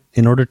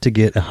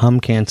a hum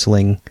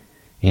canceling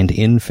and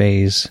in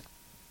phase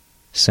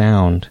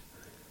sound,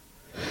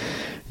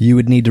 you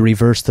would need to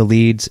reverse the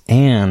leads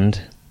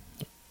and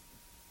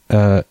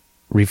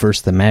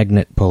reverse the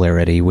magnet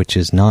polarity, which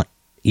is not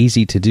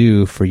easy to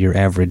do for your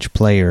average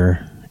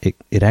player.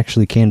 It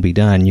actually can be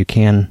done. You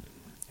can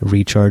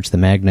recharge the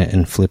magnet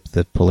and flip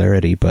the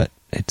polarity, but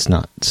it's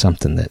not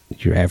something that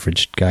your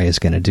average guy is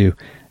going to do.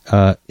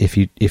 If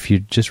you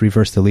just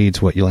reverse the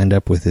leads, what you'll end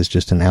up with is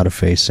just an out of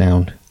phase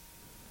sound.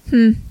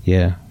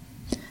 Yeah.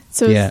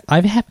 So yeah,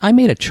 I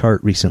made a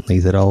chart recently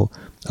that I'll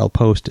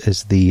post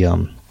as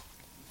the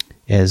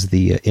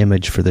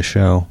image for the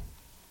show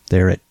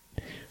there at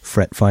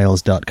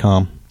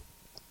fretfiles.com.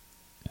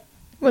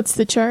 What's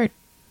the chart?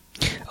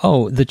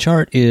 Oh, the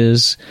chart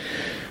is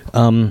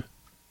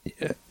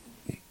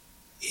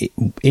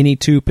any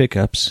two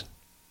pickups.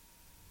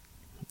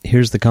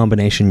 Here's the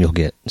combination you'll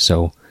get.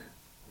 So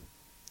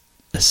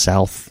a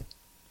south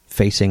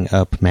facing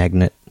up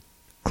magnet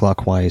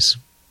clockwise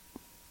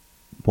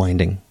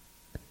winding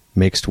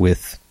mixed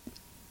with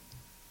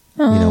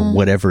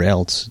whatever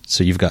else.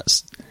 So you've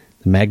got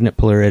the magnet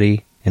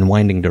polarity and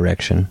winding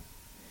direction.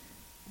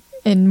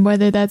 And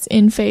whether that's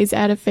in phase,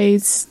 out of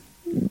phase,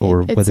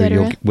 or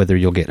whether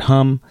you'll get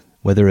hum,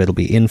 whether it'll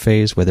be in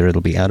phase, whether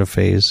it'll be out of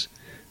phase,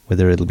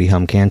 whether it'll be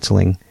hum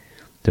canceling.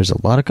 There's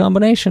a lot of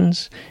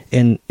combinations,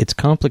 and it's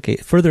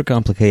further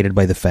complicated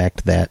by the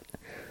fact that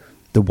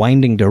the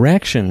winding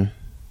direction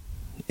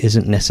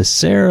isn't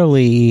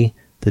necessarily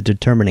the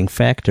determining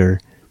factor.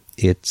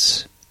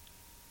 It's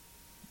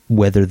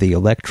whether the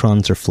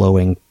electrons are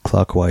flowing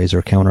clockwise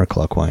or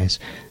counterclockwise,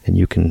 and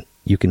you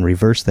can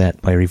reverse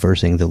that by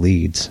reversing the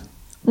leads.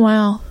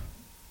 Wow.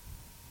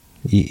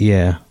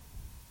 Yeah.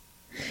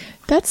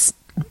 That's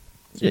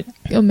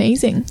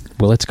amazing.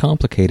 Well, it's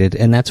complicated,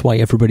 and that's why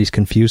everybody's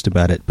confused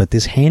about it. But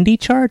this handy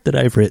chart that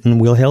I've written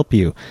will help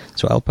you.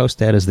 So I'll post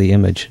that as the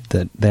image.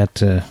 And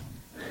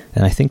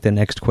I think the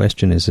next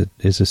question is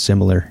a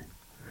similar.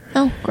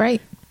 Oh,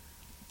 great.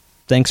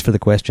 Thanks for the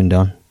question,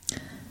 Don.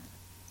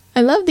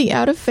 I love the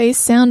out-of-phase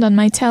sound on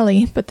my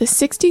telly, but the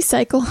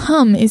 60-cycle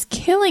hum is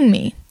killing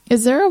me.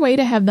 Is there a way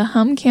to have the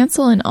hum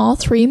cancel in all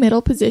three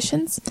middle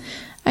positions?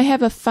 I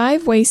have a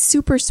 5-way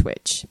super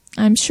switch.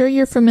 I'm sure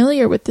you're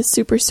familiar with the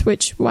super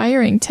switch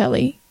wiring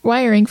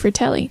for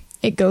telly.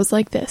 It goes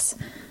like this.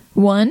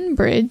 1,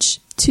 bridge.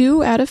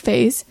 2, out of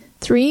phase.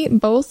 3,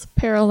 both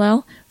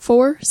parallel.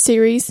 4,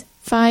 series.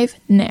 5,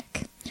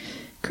 neck.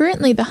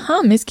 Currently, the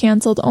hum is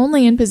canceled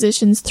only in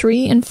positions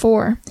 3 and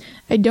 4.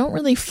 I don't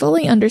really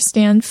fully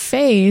understand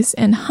phase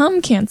and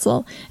hum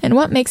cancel and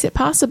what makes it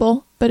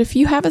possible, but if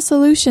you have a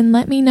solution,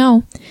 let me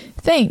know.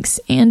 Thanks,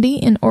 Andy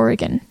in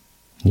Oregon.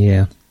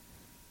 Yeah.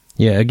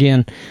 Yeah,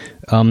 again,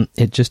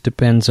 it just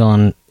depends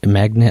on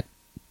magnet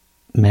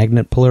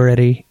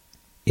polarity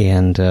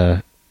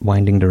and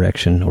winding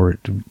direction, or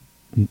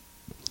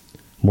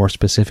more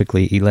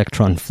specifically,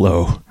 electron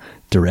flow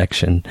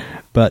direction.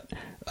 But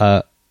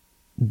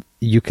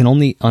you can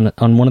only, on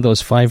one of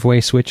those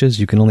 5-way switches,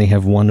 you can only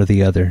have one or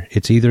the other.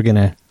 It's either going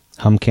to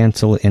hum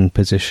cancel in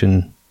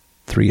position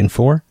 3 and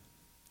 4,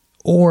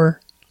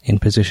 or in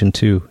position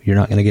 2. You're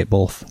not going to get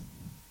both.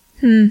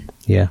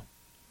 Yeah.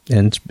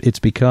 And it's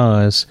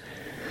because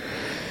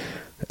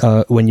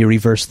when you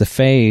reverse the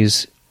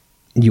phase,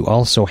 you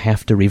also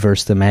have to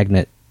reverse the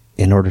magnet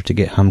in order to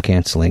get hum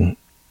canceling.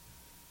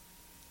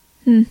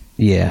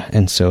 Yeah,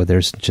 and so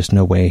there's just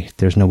no way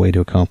to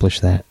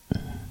accomplish that.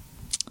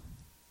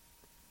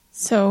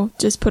 So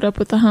just put up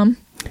with the hum?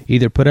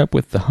 Either put up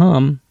with the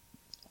hum,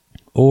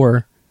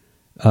 or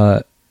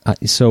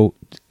so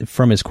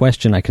from his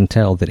question I can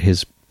tell that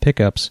his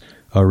pickups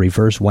are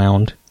reverse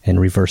wound and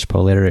reverse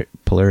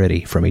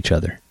polarity from each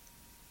other.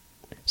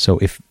 So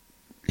if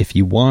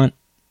you want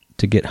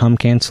to get hum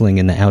canceling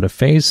in the out of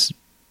phase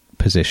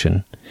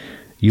position,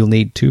 you'll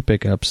need two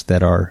pickups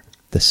that are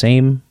the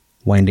same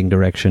winding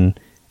direction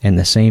and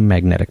the same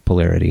magnetic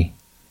polarity,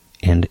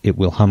 and it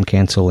will hum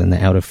cancel in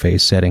the out of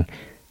phase setting.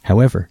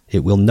 However,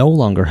 it will no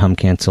longer hum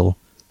cancel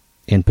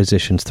in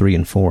positions 3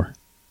 and 4.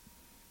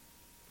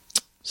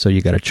 So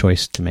you got a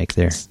choice to make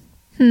there.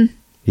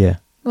 Yeah.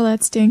 Well,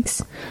 that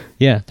stinks.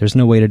 Yeah, there's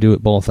no way to do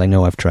it both. I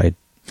know, I've tried.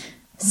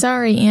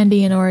 Sorry,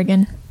 Andy in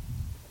Oregon.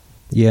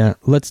 Yeah,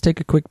 let's take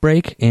a quick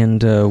break,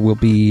 and we'll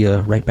be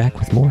right back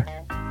with more.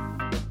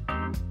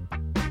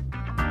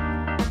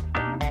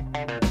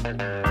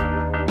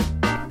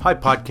 Hi,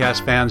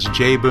 podcast fans.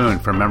 Jay Boone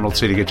from Emerald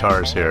City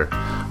Guitars here.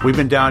 We've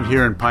been down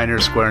here in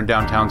Pioneer Square in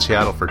downtown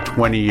Seattle for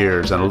 20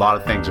 years, and a lot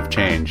of things have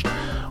changed.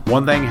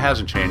 One thing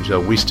hasn't changed, though.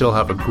 We still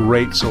have a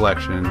great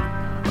selection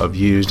of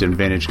used and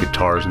vintage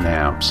guitars and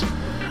amps.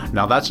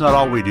 Now, that's not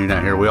all we do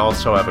down here. We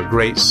also have a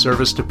great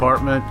service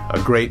department,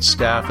 a great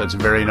staff that's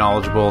very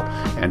knowledgeable,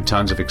 and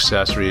tons of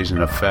accessories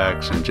and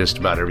effects and just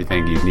about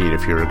everything you need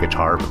if you're a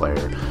guitar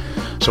player.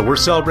 So we're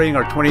celebrating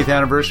our 20th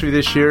anniversary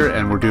this year,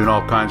 and we're doing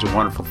all kinds of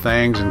wonderful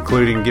things,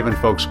 including giving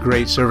folks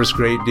great service,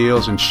 great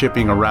deals, and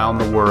shipping around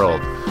the world.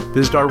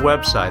 Visit our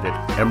website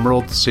at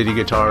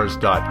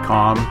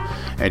emeraldcityguitars.com,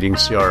 and you can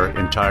see our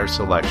entire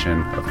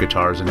selection of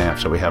guitars and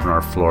amps that we have on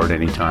our floor at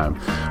any time.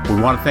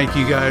 We want to thank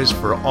you guys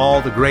for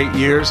all the great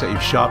years that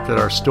you've shopped at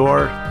our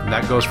store, and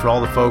that goes for all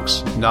the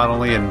folks not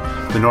only in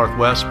the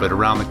Northwest, but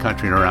around the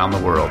country and around the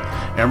world.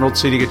 Emerald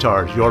City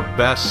Guitars, your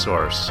best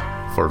source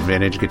for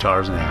vintage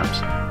guitars and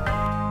amps.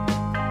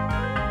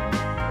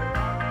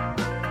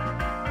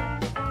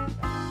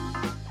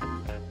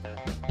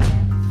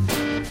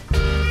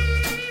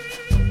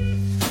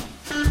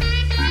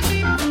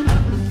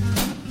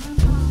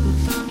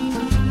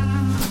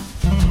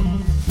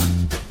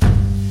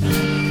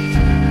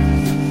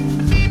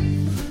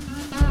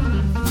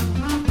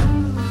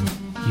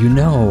 you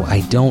know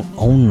I don't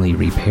only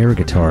repair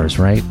guitars,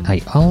 right?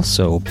 I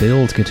also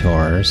build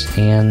guitars,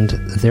 and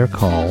they're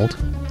called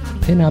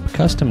Pinup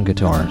Custom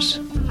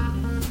Guitars.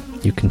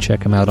 You can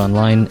check them out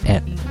online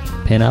at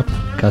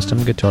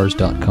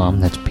pinupcustomguitars.com.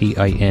 That's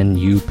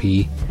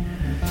P-I-N-U-P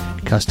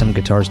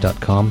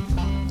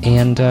customguitars.com.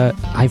 And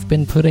I've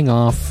been putting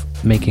off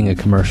making a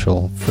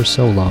commercial for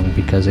so long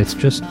because it's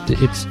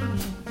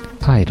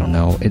I don't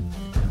know,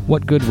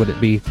 what good would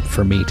it be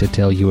for me to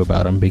tell you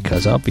about them?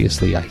 Because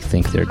obviously I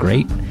think they're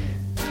great.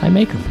 I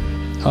make them.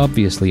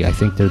 Obviously I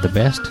think they're the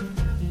best.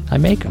 I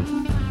make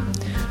them.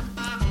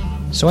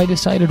 So I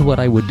decided what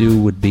I would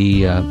do would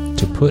be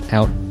to put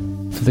out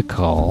the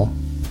call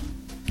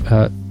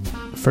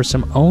for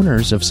some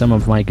owners of some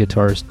of my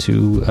guitars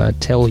to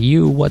tell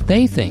you what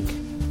they think.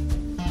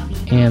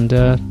 And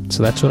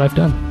so that's what I've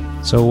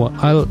done. So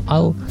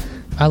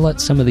I'll let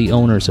some of the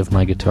owners of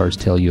my guitars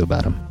tell you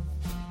about them.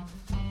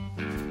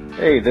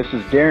 Hey, this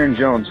is Darren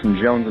Jones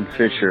from Jones &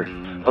 Fisher.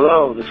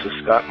 Hello, this is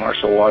Scott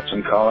Marshall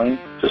Watson calling.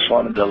 Just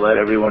wanted to let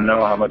everyone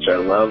know how much I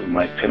love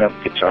my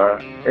pinup guitar.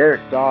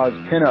 Eric Dawes,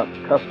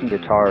 Pinup Custom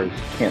Guitars.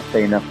 Can't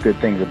say enough good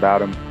things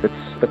about him.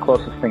 It's the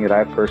closest thing that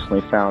I've personally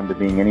found to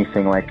being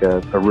anything like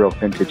a real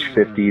vintage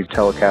 50s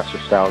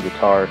Telecaster style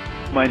guitar.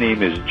 My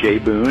name is Jay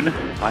Boone.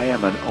 I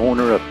am an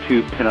owner of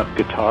 2 pinup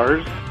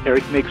guitars.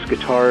 Eric makes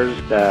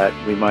guitars that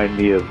remind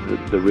me of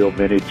the real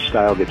vintage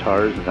style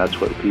guitars, and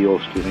that's what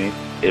appeals to me.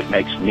 It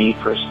makes me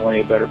personally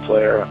a better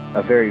player.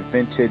 A very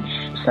vintage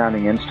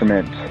sounding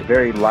instrument,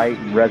 very light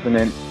and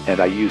resonant. And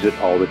I use it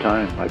all the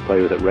time. I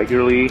play with it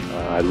regularly.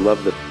 I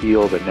love the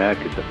feel of the neck.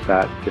 It's a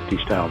fat 50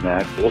 style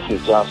neck. This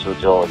is Joshua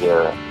Joel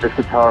here. This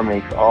guitar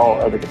makes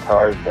all other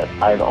guitars that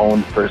I've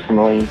owned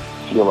personally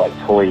feel like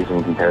toys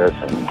in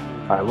comparison.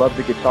 I love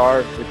the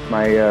guitar. It's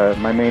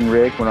my main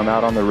rig when I'm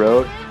out on the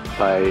road.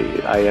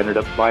 I ended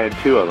up buying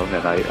 2 of them,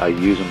 and I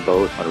use them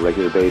both on a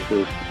regular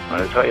basis.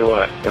 I'll tell you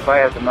what, if I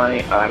had the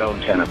money, I'd own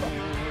 10 of them.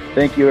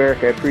 Thank you,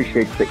 Eric. I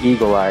appreciate the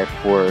eagle eye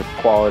for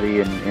quality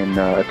and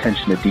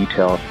attention to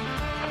detail.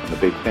 I'm a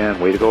big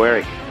fan. Way to go,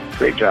 Eric.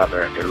 Great job,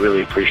 Eric. I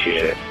really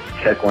appreciate it.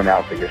 Check one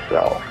out for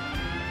yourself.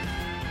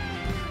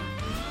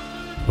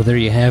 Well, there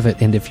you have it.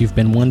 And if you've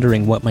been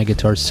wondering what my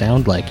guitars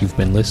sound like, you've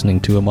been listening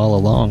to them all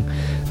along.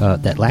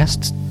 That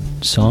last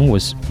song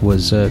was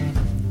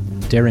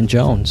Darren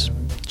Jones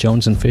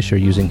 & Fisher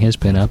using his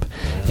pinup,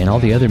 and all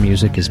the other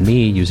music is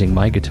me using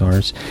my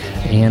guitars.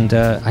 And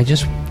I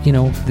just,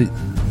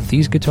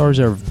 these guitars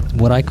are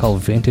what I call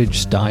vintage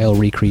style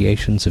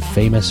recreations of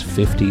famous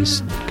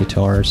 50s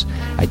guitars.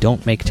 I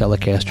don't make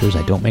Telecasters,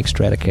 I don't make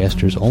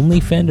Stratocasters, only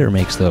Fender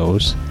makes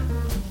those.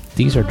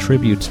 These are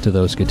tributes to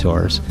those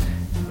guitars.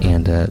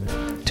 And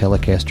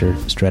Telecaster,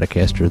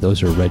 Stratocaster,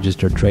 those are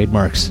registered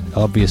trademarks,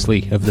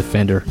 obviously, of the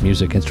Fender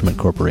Music Instrument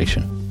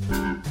Corporation.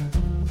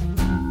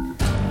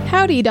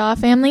 Howdy, Daw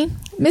family.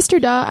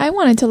 Mr. Daw, I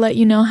wanted to let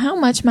you know how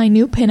much my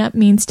new pinup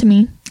means to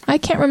me. I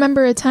can't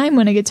remember a time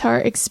when a guitar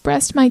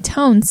expressed my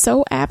tone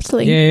so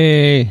aptly.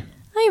 Yay!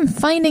 I am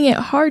finding it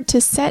hard to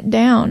set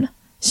down.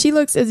 She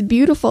looks as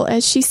beautiful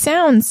as she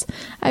sounds.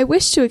 I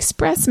wish to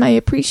express my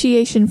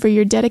appreciation for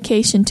your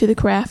dedication to the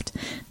craft,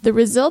 the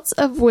results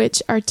of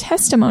which are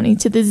testimony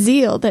to the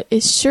zeal that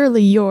is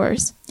surely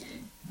yours.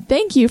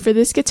 Thank you for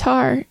this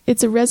guitar.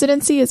 Its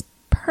residency is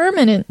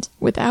permanent,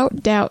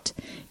 without doubt.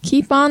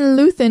 Keep on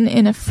luthin'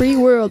 in a free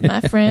world,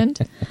 my friend.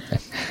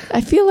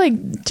 I feel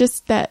like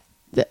just that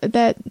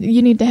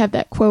you need to have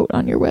that quote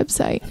on your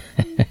website.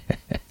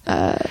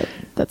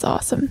 That's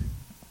awesome.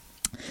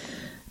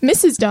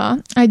 Mrs. Daw,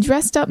 I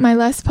dressed up my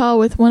Les Paul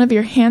with one of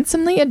your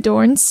handsomely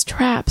adorned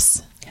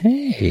straps.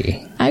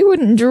 Hey. I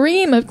wouldn't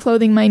dream of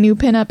clothing my new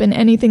pinup in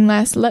anything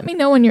less. Let me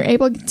know when you're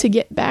able to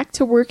get back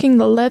to working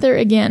the leather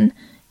again.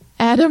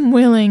 Adam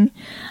Willing.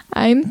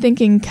 I'm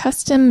thinking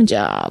custom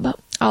job.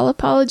 All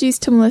apologies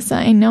to Melissa.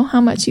 I know how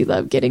much you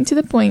love getting to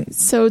the point.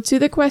 So to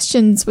the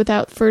questions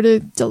without further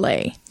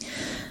delay.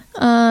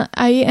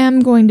 I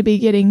am going to be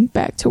getting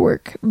back to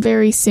work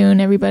very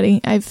soon, everybody.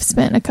 I've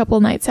spent a couple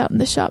nights out in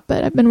the shop,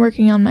 but I've been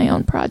working on my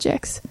own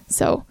projects.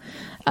 So,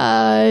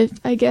 I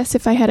guess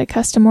if I had a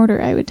custom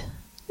order, I would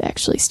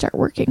actually start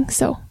working.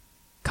 So,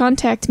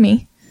 contact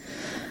me.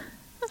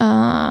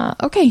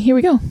 Okay, here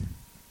we go.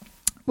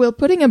 Will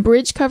putting a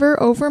bridge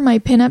cover over my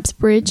pinup's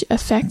bridge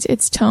affect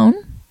its tone?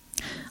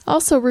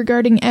 Also,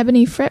 regarding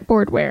ebony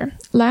fretboard wear,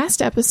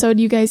 last episode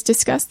you guys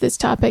discussed this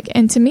topic,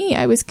 and to me,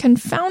 I was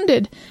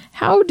confounded.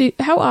 How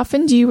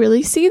often do you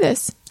really see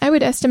this? I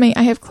would estimate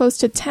I have close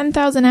to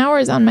 10,000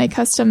 hours on my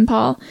custom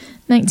Paul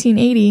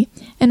 1980,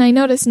 and I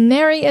notice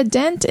nary a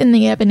dent in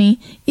the ebony,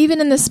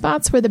 even in the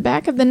spots where the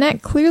back of the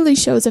neck clearly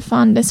shows a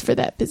fondness for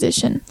that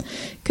position.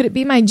 Could it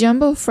be my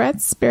jumbo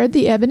frets spared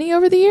the ebony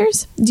over the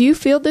years? Do you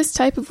feel this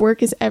type of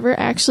work is ever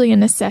actually a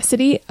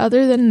necessity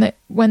other than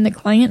when the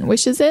client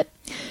wishes it?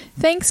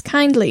 Thanks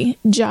kindly,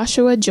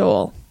 Joshua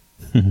Joel.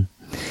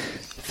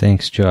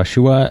 Thanks,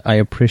 Joshua. I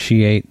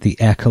appreciate the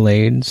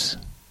accolades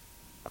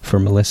for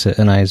Melissa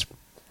and I's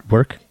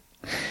work.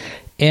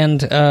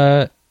 And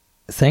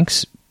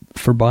thanks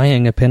for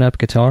buying a pinup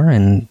guitar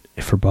and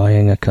for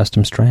buying a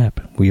custom strap.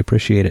 We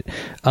appreciate it.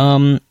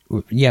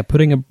 Yeah,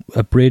 putting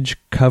a bridge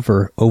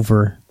cover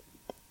over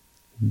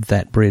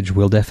that bridge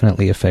will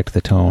definitely affect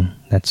the tone.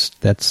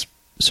 That's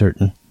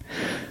certain.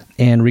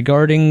 And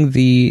regarding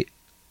the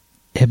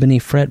ebony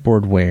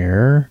fretboard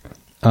wear,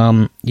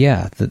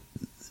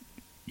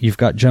 you've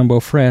got jumbo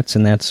frets,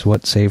 and that's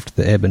what saved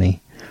the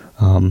ebony.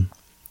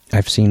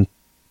 I've seen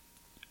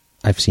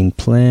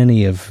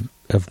plenty of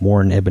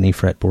worn ebony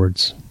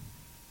fretboards.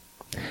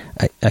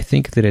 I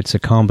think that it's a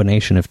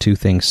combination of two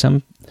things.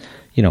 Some,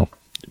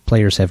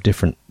 players have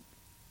different,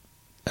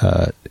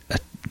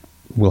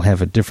 will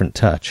have a different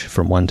touch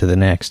from one to the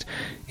next,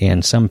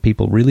 and some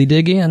people really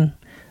dig in,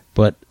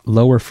 but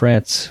lower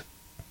frets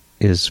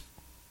is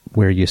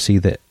where you see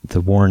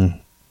the worn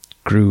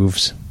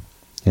grooves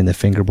in the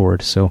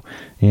fingerboard. So,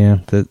 yeah,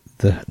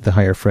 the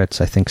higher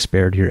frets, I think,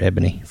 spared your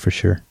ebony for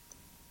sure.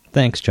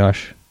 Thanks,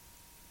 Josh.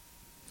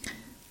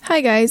 Hi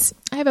guys,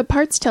 I have a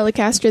parts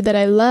Telecaster that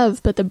I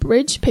love, but the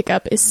bridge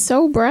pickup is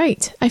so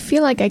bright. I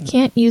feel like I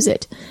can't use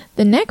it.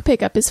 The neck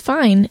pickup is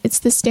fine. It's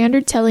the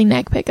standard Tele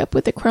neck pickup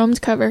with a chromed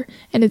cover,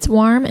 and it's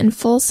warm and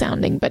full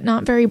sounding, but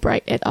not very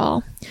bright at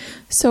all.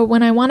 So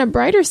when I want a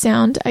brighter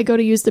sound, I go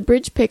to use the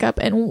bridge pickup,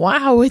 and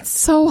wow, it's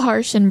so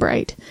harsh and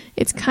bright.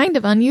 It's kind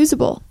of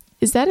unusable.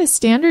 Is that a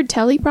standard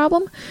Tele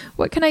problem?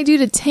 What can I do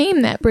to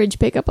tame that bridge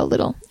pickup a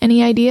little?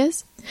 Any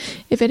ideas?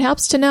 If it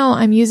helps to know,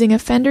 I'm using a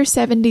Fender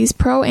 70s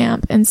Pro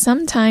amp and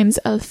sometimes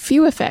a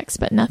few effects,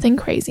 but nothing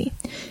crazy.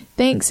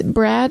 Thanks,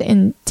 Brad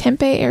in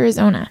Tempe,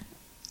 Arizona.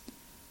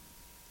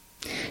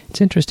 It's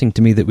interesting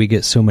to me that we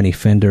get so many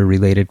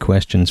Fender-related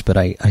questions, but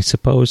I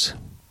suppose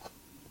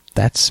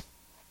that's...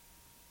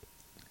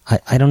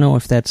 I don't know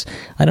if that's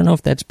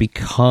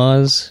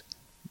because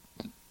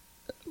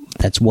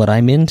that's what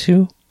I'm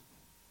into.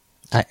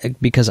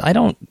 Because I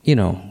don't,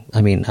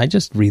 I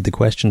just read the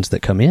questions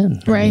that come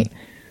in. Right.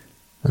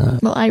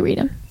 Well, I read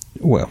them.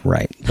 Well,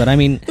 right. But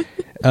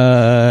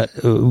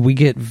we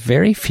get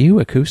very few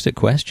acoustic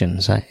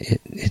questions.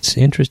 It's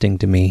interesting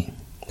to me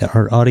that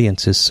our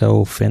audience is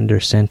so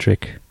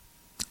Fender-centric.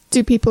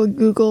 Do people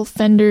Google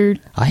Fender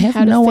I have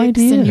how no to fix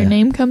idea. And your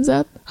name comes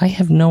up? I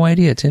have no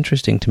idea. It's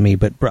interesting to me,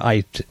 but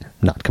I'm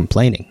not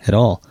complaining at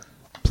all.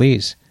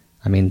 Please.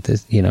 I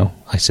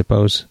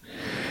suppose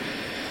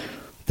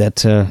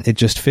that it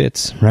just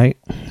fits, right?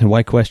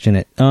 Why question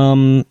it?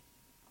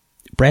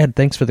 Brad,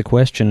 thanks for the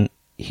question.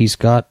 He's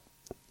got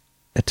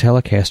a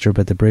Telecaster,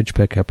 but the bridge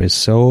pickup is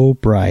so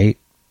bright.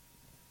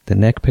 The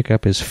neck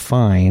pickup is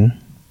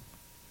fine.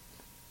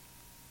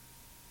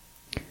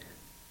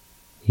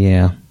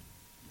 Yeah.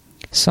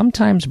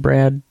 Sometimes,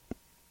 Brad,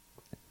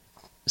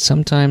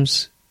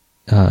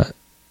 the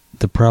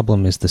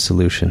problem is the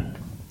solution.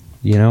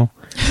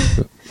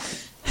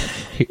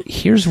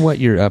 Here's what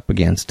you're up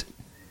against.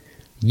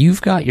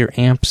 You've got your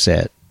amp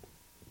set.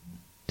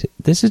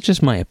 This is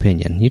just my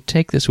opinion. You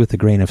take this with a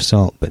grain of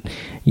salt, but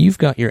you've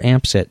got your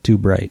amp set too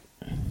bright.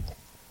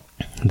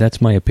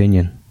 That's my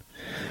opinion.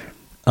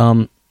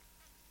 You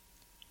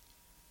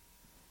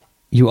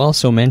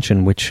also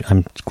mentioned, which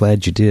I'm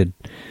glad you did,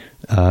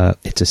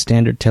 it's a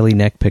standard Tele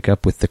neck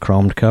pickup with the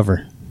chromed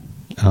cover.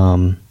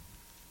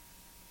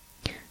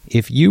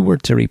 If you were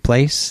to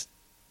replace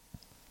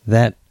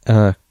that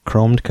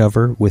chromed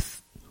cover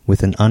with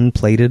an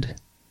unplated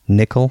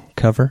nickel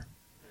cover,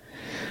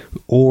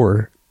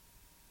 or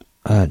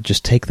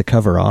just take the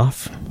cover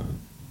off,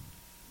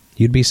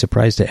 you'd be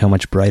surprised at how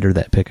much brighter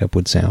that pickup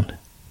would sound.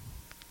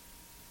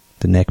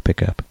 The neck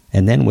pickup.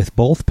 And then with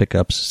both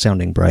pickups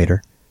sounding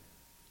brighter,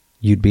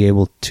 you'd be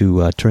able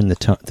to turn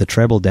the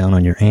treble down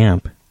on your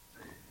amp,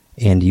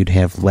 and you'd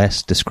have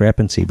less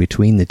discrepancy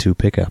between the two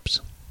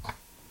pickups.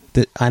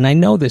 And I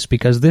know this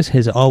because this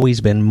has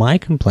always been my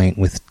complaint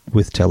with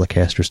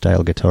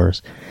Telecaster-style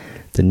guitars.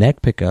 The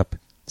neck pickup,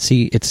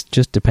 it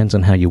just depends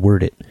on how you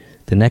word it.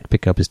 The neck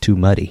pickup is too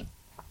muddy.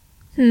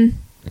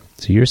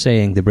 So you're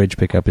saying the bridge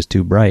pickup is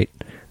too bright.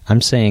 I'm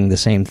saying the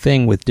same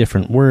thing with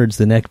different words.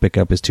 The neck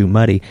pickup is too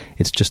muddy.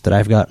 It's just that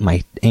I've got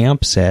my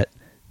amp set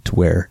to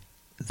where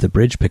the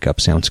bridge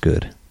pickup sounds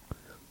good.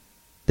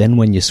 Then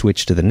when you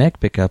switch to the neck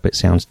pickup, it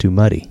sounds too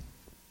muddy.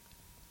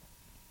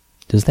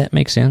 Does that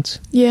make sense?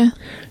 Yeah.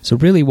 So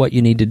really what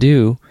you need to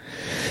do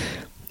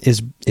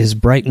is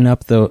brighten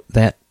up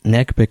that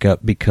neck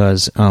pickup,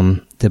 because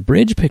the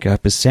bridge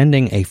pickup is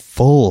sending a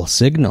full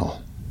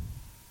signal.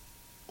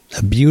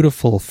 A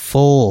beautiful,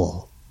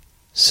 full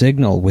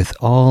signal with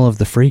all of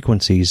the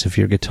frequencies of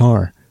your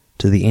guitar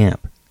to the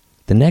amp.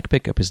 The neck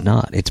pickup is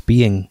not. It's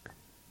being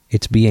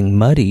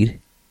muddied.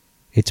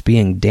 It's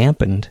being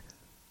dampened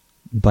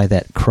by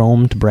that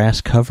chromed brass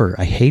cover.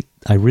 I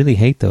really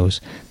hate those.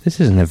 This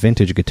isn't a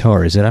vintage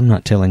guitar, is it? I'm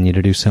not telling you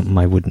to do something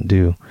I wouldn't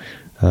do.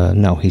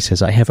 No, he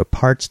says, I have a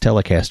parts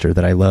Telecaster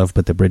that I love,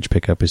 but the bridge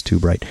pickup is too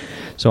bright.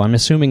 So I'm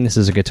assuming this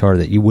is a guitar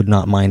that you would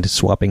not mind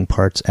swapping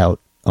parts out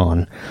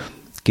on.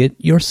 Get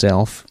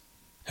yourself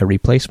a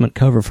replacement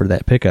cover for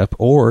that pickup,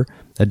 or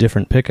a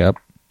different pickup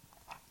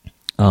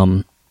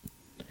that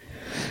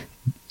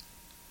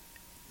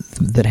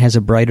has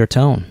a brighter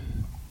tone.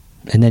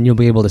 And then you'll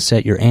be able to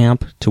set your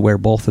amp to where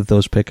both of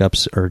those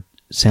pickups are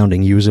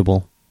sounding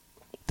usable.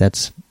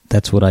 That's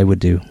what I would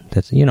do.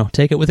 That's,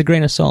 take it with a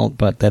grain of salt,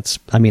 but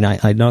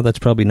I know that's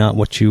probably not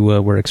what you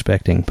were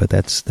expecting, but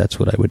that's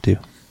what I would do.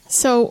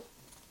 So,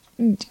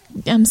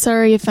 I'm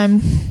sorry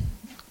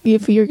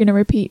if you're going to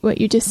repeat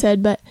what you just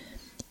said, but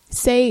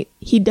say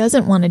he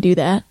doesn't want to do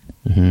that.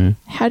 Mm-hmm.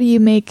 How do you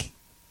make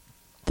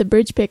the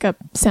bridge pickup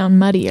sound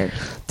muddier?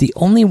 The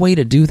only way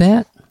to do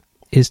that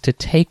is to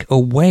take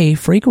away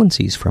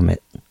frequencies from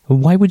it.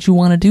 Why would you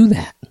want to do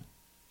that?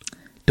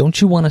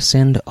 Don't you want to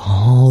send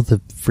all the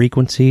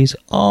frequencies,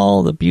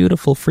 all the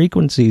beautiful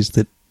frequencies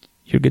that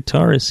your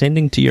guitar is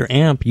sending to your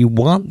amp? You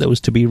want those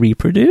to be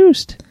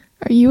reproduced.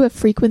 Are you a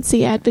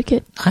frequency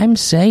advocate? I'm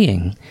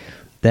saying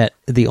that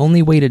the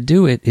only way to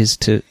do it is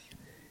to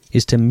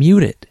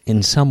mute it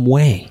in some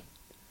way.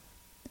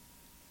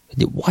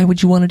 Why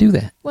would you want to do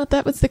that? Well,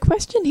 that was the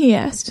question he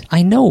asked.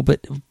 I know,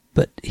 but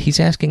he's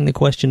asking the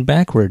question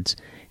backwards.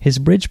 His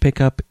bridge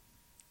pickup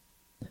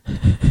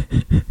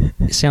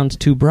sounds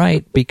too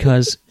bright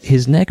because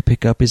his neck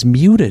pickup is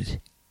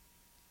muted.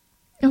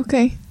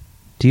 Okay.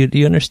 Do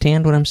you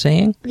understand what I'm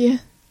saying? Yeah.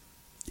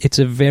 It's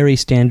a very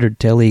standard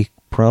Tele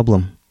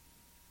problem.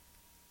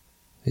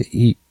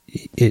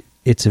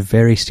 It's a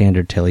very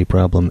standard Tele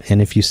problem,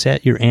 and if you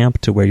set your amp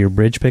to where your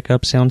bridge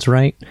pickup sounds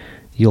right,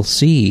 you'll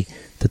see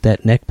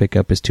that neck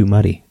pickup is too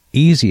muddy.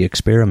 Easy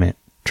experiment.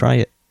 Try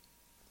it.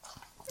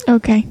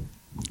 Okay.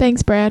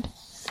 Thanks, Brad.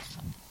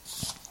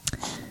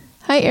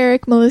 Hi,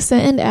 Eric, Melissa,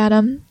 and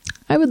Adam.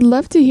 I would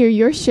love to hear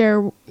you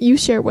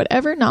share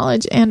whatever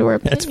knowledge and or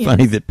opinions. That's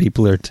funny that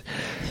people are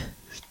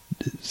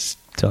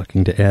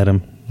talking to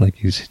Adam like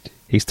he's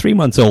 3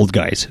 months old,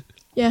 guys.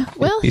 Yeah,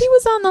 well, he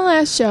was on the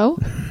last show,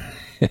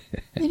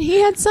 and he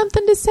had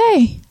something to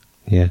say.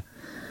 Yeah.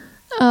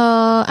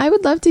 I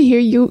would love to hear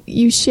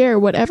you share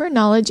whatever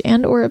knowledge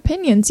and or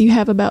opinions you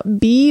have about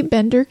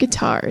B-bender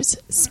guitars.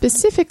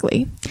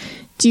 Specifically,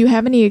 do you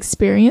have any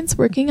experience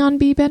working on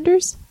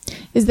B-benders?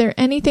 Is there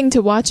anything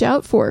to watch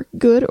out for,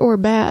 good or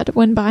bad,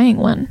 when buying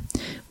one?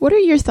 What are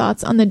your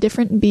thoughts on the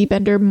different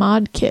B-bender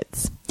mod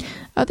kits?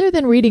 Other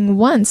than reading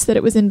once that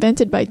it was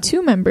invented by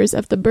 2 members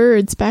of the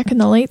Byrds back in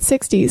the late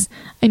 60s,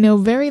 I know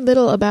very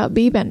little about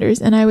B-benders,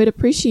 and I would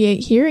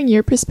appreciate hearing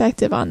your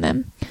perspective on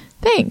them.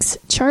 Thanks,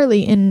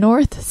 Charlie in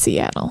North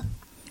Seattle.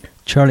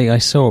 Charlie, I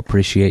so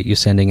appreciate you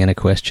sending in a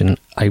question.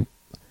 I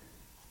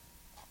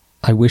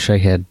wish I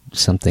had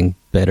something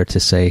better to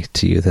say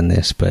to you than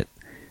this, but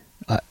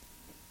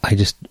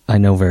I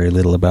know very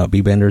little about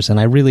B-benders, and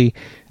I really,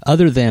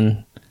 other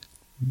than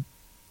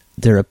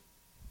they're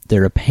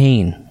a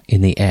pain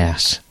in the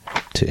ass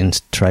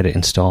to try to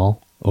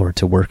install or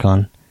to work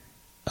on,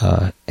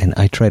 and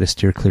I try to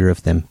steer clear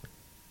of them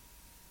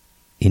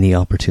any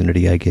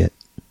opportunity I get.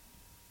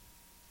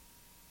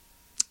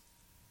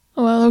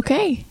 Well,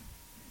 okay.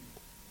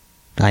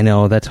 I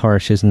know, that's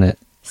harsh, isn't it?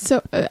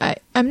 So,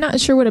 I'm not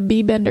sure what a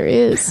B-bender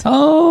is.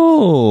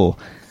 Oh!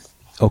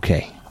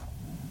 Okay.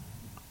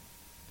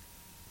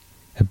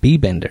 A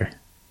B-bender.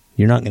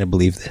 You're not going to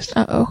believe this.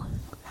 Uh-oh.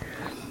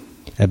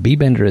 A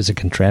B-bender is a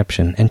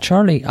contraption. And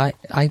Charlie,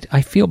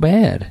 I feel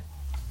bad.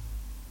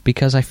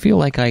 Because I feel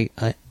like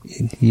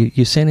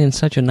you sent in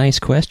such a nice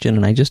question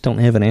and I just don't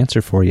have an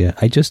answer for you.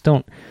 I just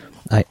don't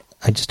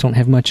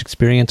have much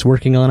experience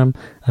working on them.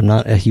 I'm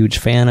not a huge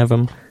fan of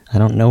them. I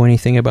don't know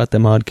anything about the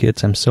mod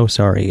kits. I'm so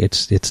sorry.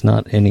 It's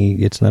not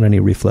any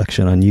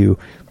reflection on you.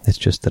 It's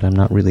just that I'm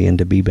not really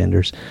into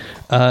B-benders.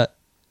 A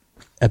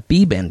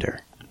B-bender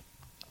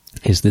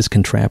is this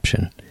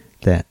contraption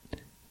that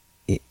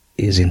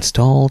is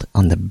installed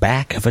on the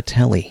back of a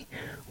Tele,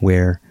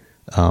 where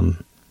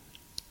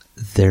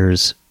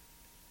there's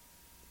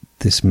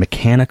this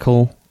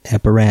mechanical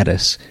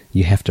apparatus.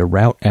 You have to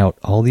route out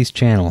all these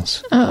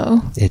channels.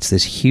 Oh. It's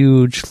this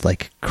huge,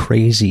 like,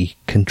 crazy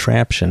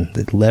contraption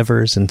that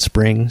levers and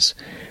springs,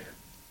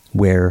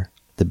 where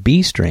the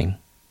B string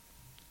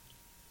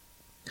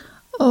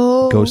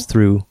goes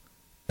through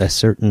a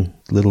certain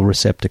little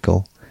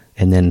receptacle,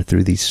 and then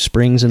through these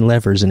springs and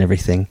levers and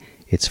everything,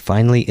 it's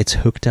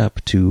hooked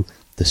up to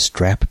the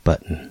strap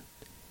button.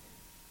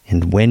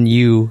 And when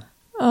you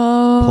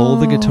pull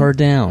the guitar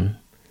down,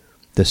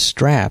 the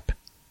strap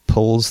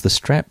pulls the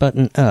strap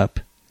button up,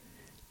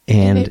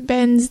 and it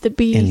bends the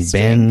B string.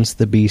 Bends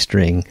the B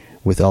string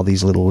with all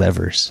these little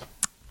levers.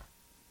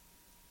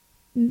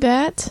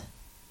 That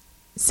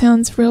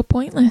sounds real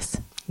pointless.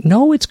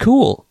 No, it's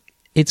cool.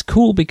 It's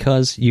cool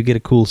because you get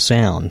a cool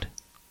sound.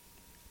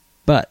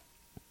 But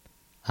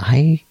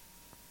I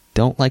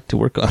don't like to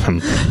work on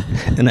them.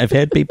 And I've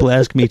had people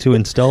ask me to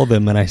install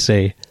them, and I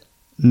say,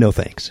 no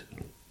thanks.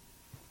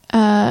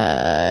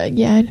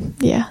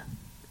 Yeah.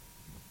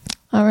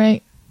 All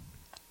right.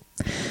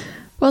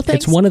 Well,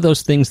 thanks. It's one of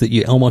those things that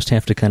you almost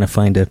have to kind of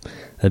find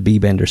a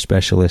B-bender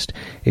specialist.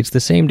 It's the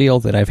same deal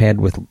that I've had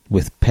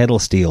with pedal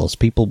steels.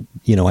 People,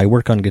 I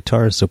work on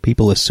guitars, so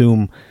people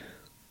assume,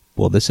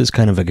 well, this is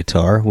kind of a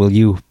guitar. Will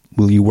you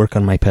work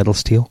on my pedal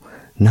steel?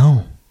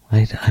 No,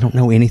 I don't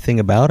know anything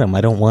about them.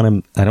 I don't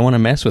want to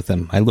mess with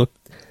them.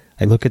 I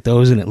I look at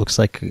those and it looks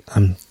like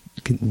I'm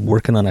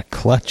working on a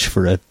clutch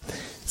for a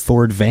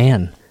Ford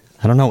van.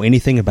 I don't know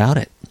anything about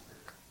it.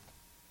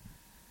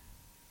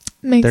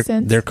 Makes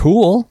sense. They're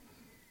cool,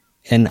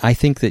 and I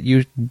think that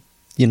you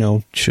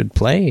should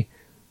play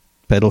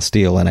pedal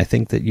steel, and I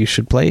think that you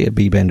should play a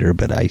B-bender,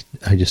 but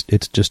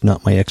it's just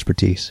not my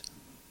expertise.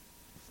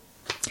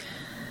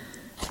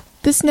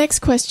 This next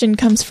question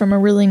comes from a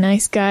really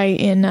nice guy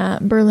in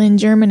Berlin,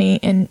 Germany,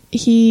 and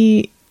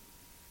he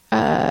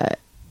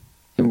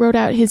wrote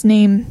out his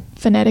name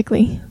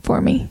phonetically for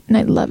me, and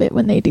I love it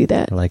when they do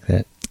that. I like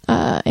that.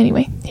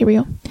 Anyway, here we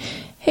go.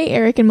 Hey,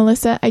 Eric and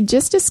Melissa, I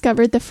just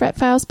discovered the Fret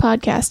Files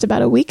podcast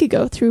about a week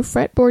ago through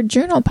Fretboard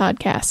Journal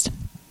podcast.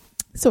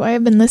 So I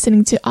have been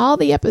listening to all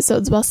the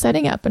episodes while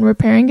setting up and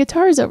repairing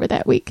guitars over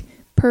that week.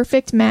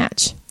 Perfect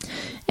match.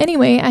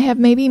 Anyway, I have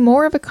maybe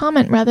more of a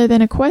comment rather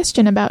than a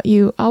question about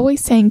you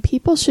always saying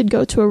people should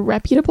go to a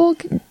reputable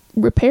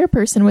repair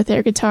person with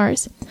their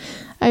guitars.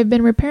 I've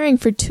been repairing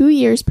for 2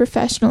 years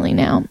professionally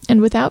now,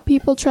 and without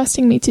people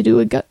trusting me to do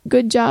a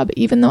good job,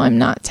 even though I'm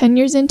not 10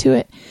 years into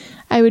it,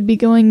 I would be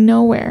going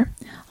nowhere.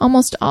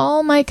 Almost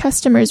all my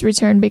customers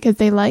return because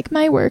they like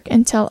my work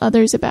and tell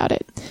others about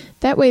it.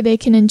 That way they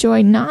can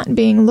enjoy not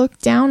being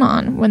looked down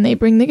on when they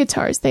bring the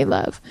guitars they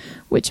love,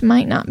 which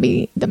might not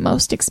be the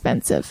most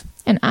expensive,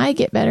 and I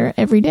get better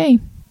every day.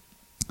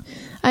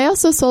 I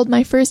also sold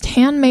my first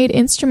handmade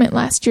instrument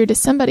last year to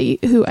somebody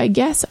who I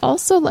guess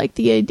also liked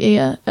the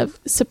idea of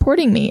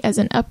supporting me as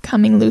an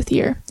upcoming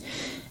luthier.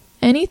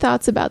 Any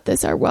thoughts about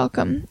this are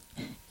welcome.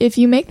 If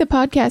you make the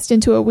podcast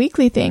into a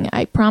weekly thing,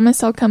 I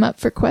promise I'll come up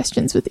for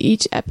questions with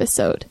each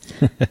episode.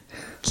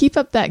 Keep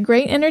up that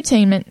great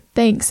entertainment.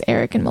 Thanks,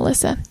 Eric and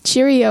Melissa.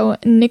 Cheerio,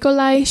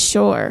 Nikolai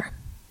Shore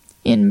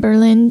in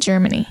Berlin,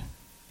 Germany.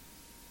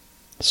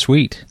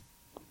 Sweet.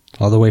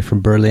 All the way from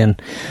Berlin.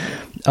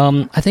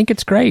 I think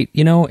it's great.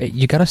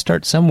 You got to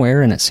start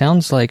somewhere, and it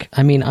sounds like,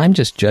 I'm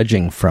just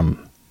judging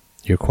from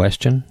your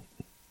question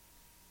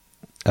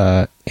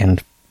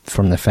and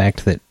from the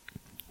fact that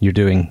you're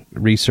doing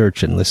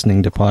research and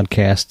listening to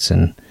podcasts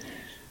and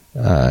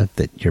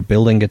that you're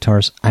building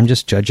guitars. I'm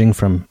just judging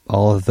from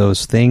all of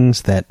those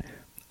things that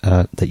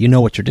you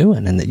know what you're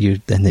doing and that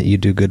you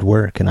do good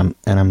work. And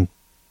I'm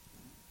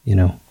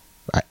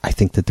I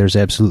think that there's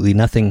absolutely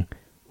nothing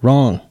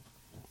wrong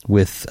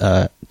with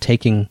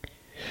taking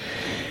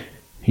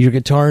your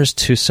guitars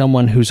to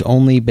someone who's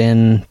only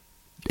been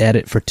at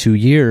it for 2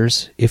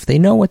 years if they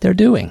know what they're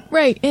doing.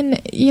 Right. And,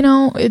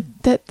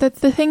 that's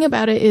the thing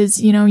about it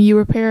is, you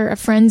repair a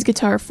friend's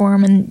guitar for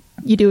them and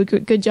you do a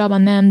good job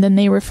on them, then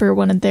they refer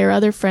one of their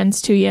other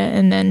friends to you,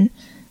 and then,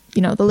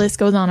 the list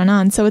goes on and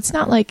on. So it's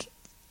not like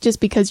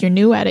just because you're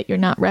new at it, you're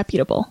not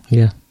reputable.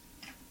 Yeah.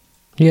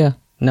 Yeah.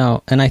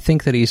 No, and I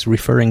think that he's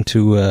referring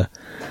to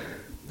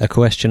a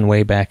question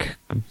way back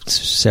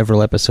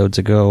several episodes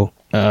ago.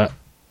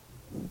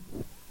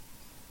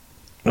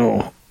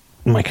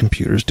 My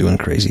computer's doing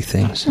crazy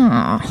things.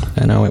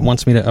 Aww. I know, it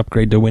wants me to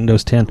upgrade to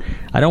Windows 10.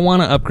 I don't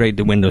want to upgrade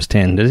to Windows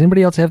 10. Does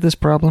anybody else have this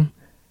problem?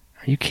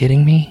 Are you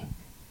kidding me?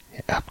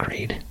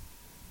 Upgrade.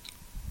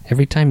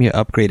 Every time you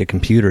upgrade a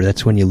computer,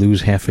 that's when you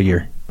lose half of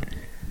your...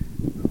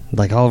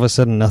 Like, all of a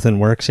sudden, nothing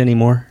works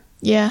anymore?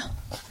 Yeah.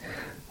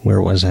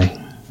 Where was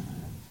I?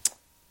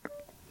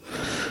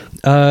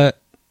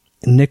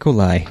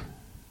 Nikolai.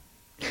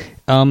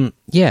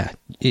 Yeah,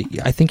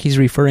 I think he's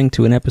referring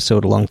to an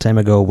episode a long time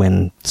ago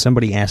when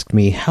somebody asked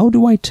me, how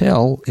do I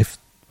tell if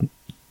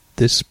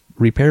this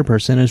repair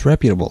person is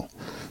reputable?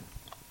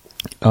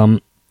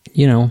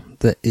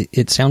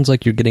 It sounds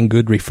like you're getting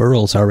good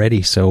referrals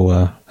already,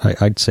 so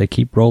I'd say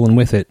keep rolling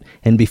with it.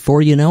 And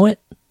before you know it,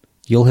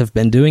 you'll have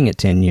been doing it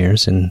 10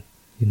 years, and,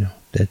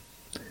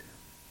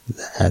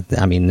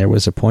 there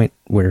was a point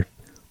where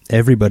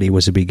everybody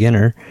was a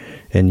beginner,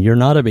 and you're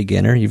not a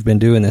beginner. You've been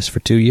doing this for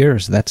 2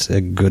 years. That's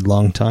a good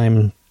long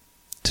time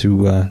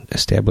to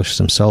establish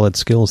some solid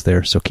skills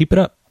there. So keep it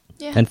up.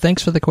 Yeah. And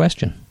thanks for the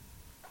question.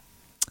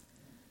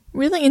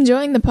 Really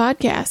enjoying the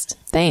podcast.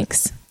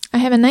 Thanks. I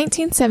have a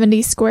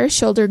 1970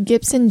 square-shouldered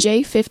Gibson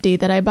J50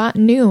 that I bought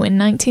new in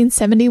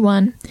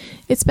 1971.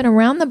 It's been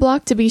around the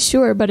block to be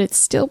sure, but it's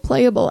still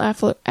playable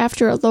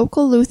after a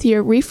local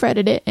luthier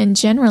refretted it and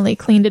generally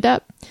cleaned it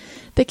up.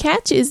 The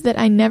catch is that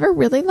I never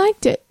really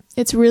liked it.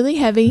 It's really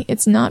heavy,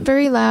 it's not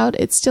very loud,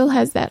 it still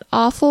has that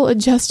awful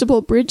adjustable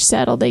bridge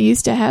saddle they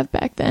used to have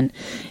back then.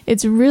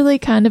 It's really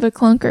kind of a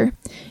clunker.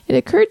 It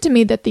occurred to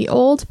me that the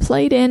old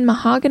played-in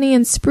mahogany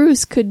and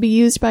spruce could be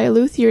used by a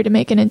luthier to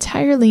make an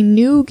entirely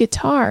new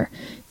guitar.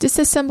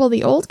 Disassemble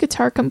the old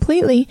guitar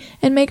completely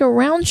and make a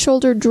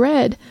round-shouldered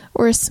dread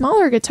or a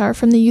smaller guitar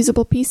from the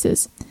usable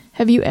pieces.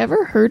 Have you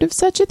ever heard of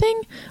such a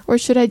thing? Or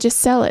should I just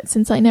sell it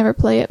since I never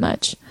play it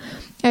much?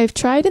 I've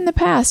tried in the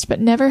past but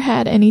never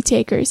had any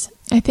takers.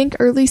 I think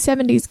early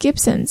 70s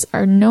Gibsons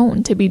are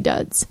known to be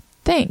duds.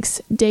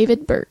 Thanks,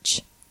 David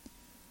Birch.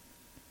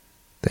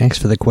 Thanks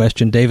for the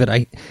question, David.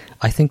 I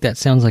think that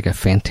sounds like a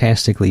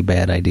fantastically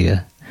bad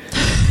idea.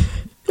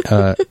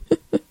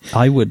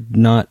 I would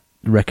not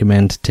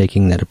recommend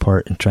taking that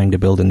apart and trying to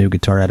build a new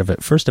guitar out of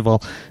it. First of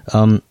all,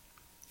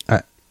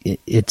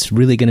 it's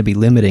really going to be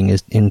limiting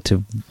as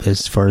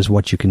far as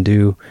what you can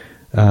do,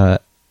 and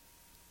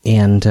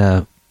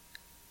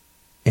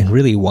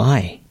really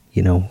why,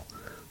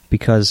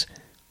 because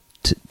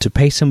to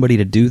pay somebody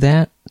to do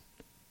that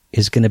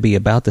is going to be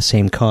about the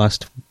same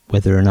cost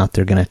whether or not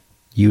they're going to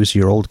use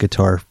your old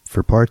guitar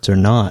for parts or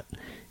not,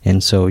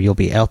 and so you'll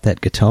be out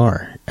that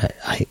guitar.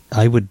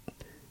 I would,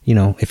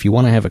 if you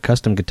want to have a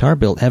custom guitar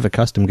built, have a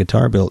custom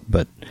guitar built,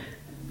 but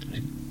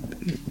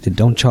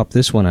don't chop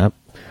this one up.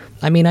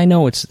 I mean, I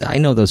know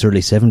those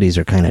early 70s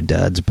are kind of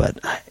duds, but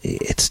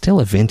it's still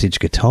a vintage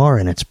guitar,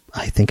 and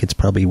I think it's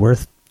probably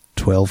worth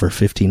 $1,200 or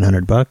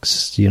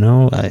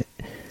 $1,500,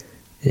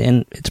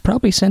 and it's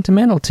probably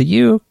sentimental to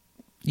you.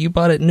 You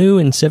bought it new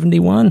in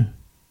 71.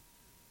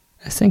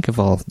 I think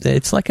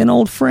it's like an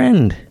old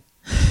friend.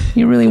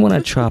 You really want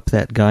to chop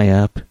that guy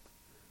up?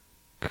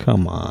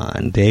 Come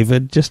on,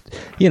 David. Just,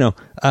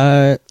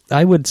 I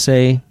would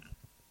say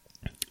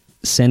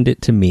send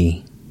it to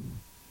me.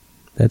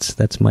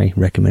 That's my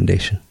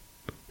recommendation.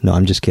 No,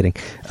 I'm just kidding.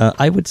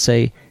 I would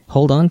say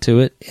hold on to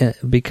it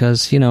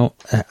because,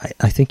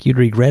 I think you'd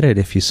regret it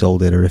if you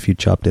sold it or if you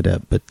chopped it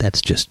up, but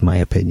that's just my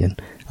opinion.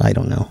 I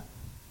don't know.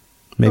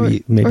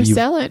 Maybe or you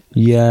sell it.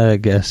 Yeah, I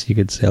guess you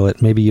could sell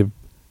it. Maybe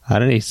I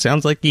don't know. He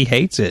sounds like he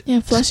hates it. Yeah,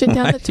 flush it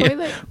down the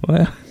toilet.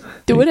 Well,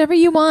 do whatever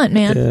you want,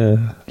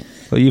 man.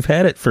 Well, you've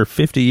had it for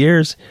 50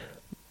 years,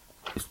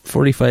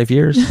 45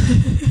 years.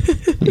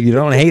 You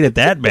don't hate it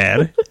that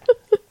bad.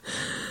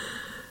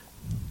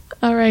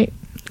 All right.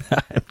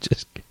 I'm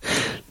just...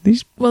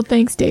 Well,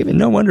 thanks, David.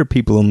 No wonder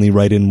people only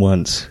write in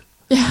once.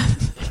 Yeah.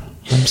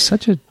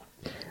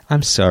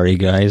 I'm sorry,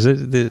 guys.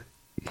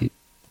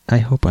 I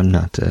hope I'm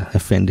not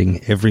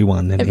offending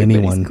everyone and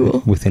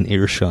anyone within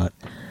earshot.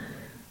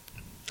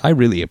 I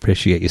really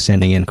appreciate you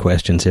sending in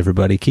questions,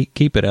 everybody.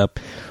 Keep it up.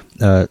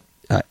 I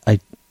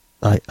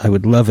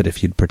would love it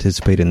if you'd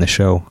participate in the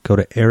show. Go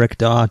to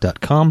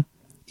ericdaw.com,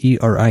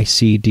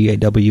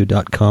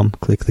 ERICDAW.com.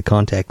 Click the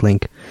contact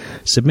link.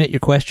 Submit your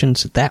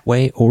questions that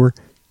way, or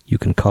you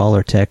can call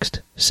or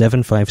text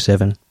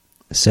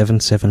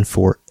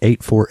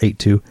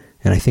 757-774-8482.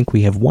 And I think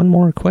we have one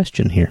more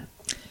question here.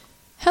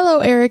 Hello,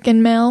 Eric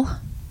and Mel.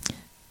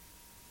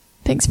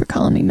 Thanks for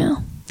calling me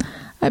Mel.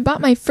 I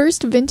bought my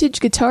first vintage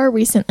guitar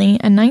recently,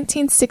 a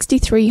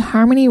 1963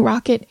 Harmony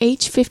Rocket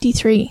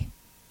H53,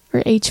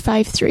 or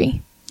H53.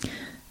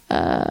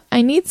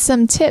 I need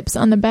some tips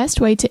on the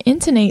best way to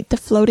intonate the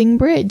floating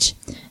bridge,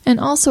 and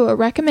also a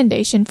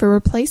recommendation for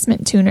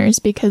replacement tuners,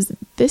 because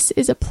this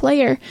is a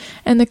player,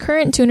 and the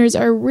current tuners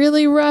are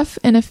really rough,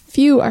 and a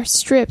few are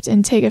stripped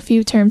and take a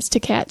few turns to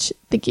catch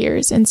the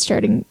gears and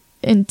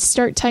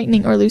start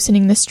tightening or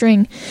loosening the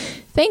string.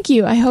 Thank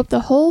you. I hope the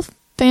whole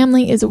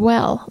family is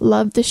well.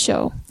 Love the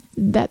show.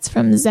 That's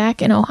from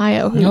Zach in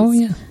Ohio,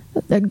 who's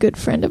a good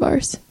friend of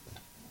ours.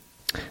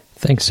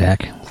 Thanks,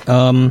 Zach.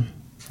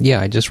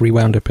 I just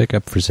rewound a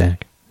pickup for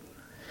Zach.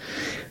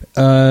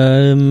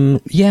 So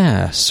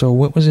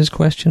what was his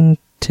question?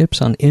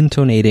 Tips on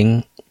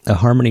intonating a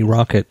Harmony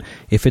Rocket.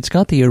 If it's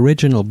got the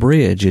original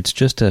bridge, it's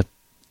just a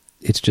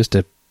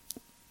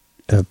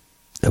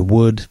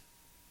wood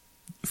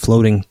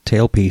floating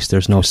tailpiece.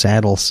 There's no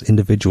saddles,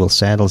 individual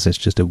saddles. It's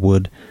just a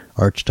wood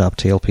archtop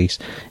tailpiece.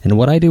 And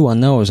what I do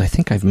on those, I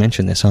think I've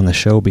mentioned this on the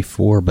show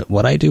before, but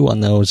what I do on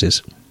those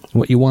is,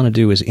 what you want to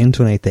do is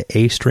intonate the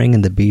A string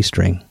and the B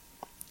string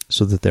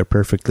so that they're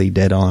perfectly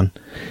dead on.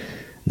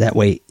 That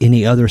way,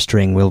 any other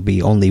string will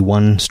be only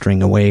one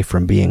string away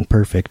from being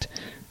perfect.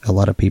 A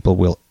lot of people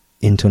will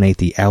intonate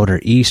the outer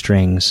E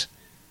strings,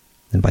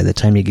 and by the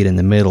time you get in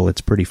the middle,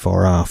 it's pretty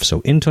far off.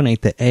 So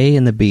intonate the A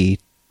and the B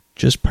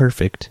just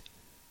perfect,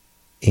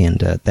 and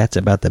that's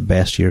about the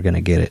best you're going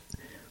to get it.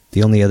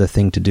 The only other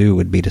thing to do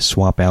would be to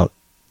swap out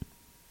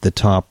the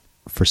top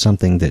for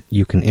something that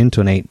you can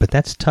intonate, but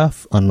that's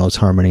tough on those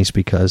harmonies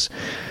because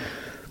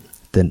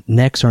the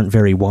necks aren't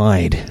very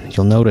wide.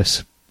 You'll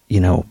notice,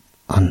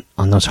 on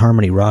those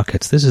Harmony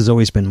Rockets, this has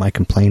always been my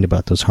complaint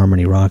about those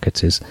Harmony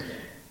Rockets, is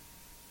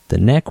the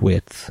neck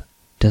width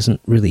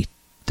doesn't really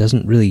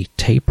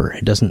taper.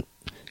 It doesn't,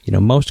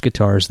 most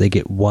guitars, they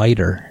get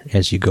wider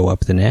as you go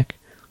up the neck.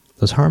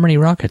 Those Harmony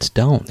Rockets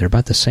don't. They're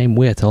about the same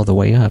width all the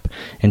way up.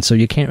 And so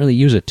you can't really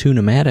use a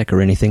Tune-o-matic or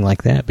anything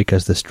like that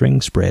because the string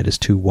spread is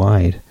too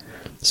wide.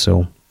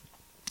 So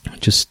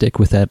just stick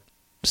with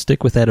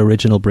that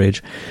original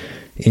bridge.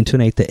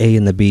 Intonate the A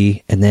and the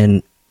B, and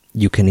then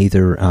you can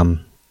either,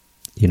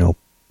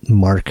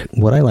 mark.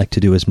 What I like to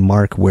do is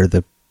mark where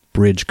the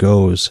bridge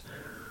goes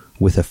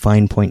with a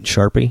fine point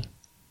Sharpie,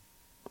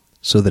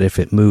 so that if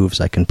it moves,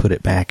 I can put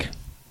it back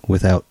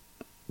without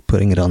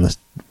putting it on the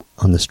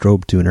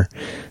strobe tuner.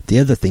 The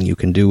other thing you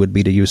can do would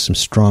be to use some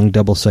strong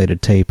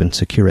double-sided tape and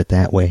secure it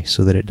that way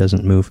so that it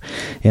doesn't move.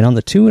 And on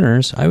the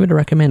tuners, I would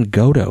recommend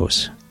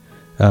Gotos.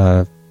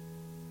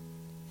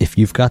 If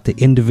you've got the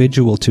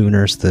individual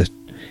tuners, the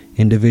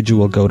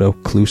individual Goto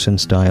Kluson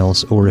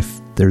styles, or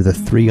if they're the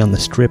 3 on the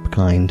strip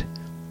kind,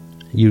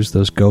 use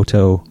those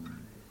Goto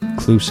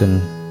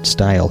Kluson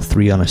style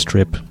 3 on a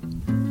strip.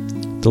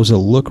 Those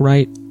will look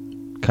right,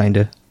 kind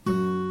of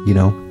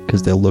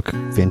because they'll look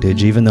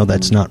vintage, even though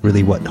that's not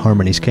really what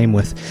harmonies came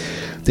with.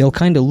 They'll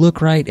kind of look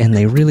right, and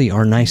they really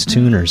are nice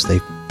tuners.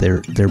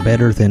 They're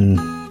better than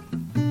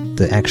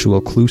the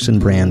actual Kluson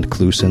brand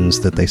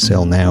Klusons that they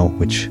sell now,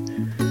 which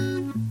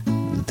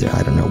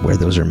I don't know where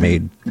those are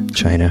made,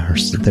 China, or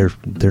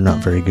they're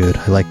not very good.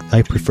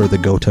 I prefer the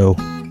Goto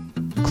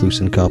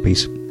Kluson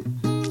copies.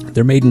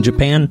 They're made in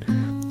Japan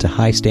to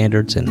high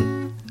standards,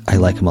 and I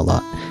like them a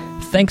lot.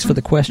 Thanks for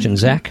the question,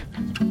 Zach.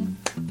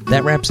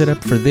 That wraps it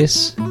up for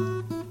this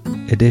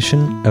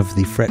edition of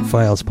the Fret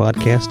Files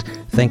podcast.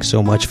 Thanks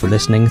so much for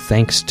listening.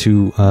 Thanks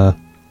to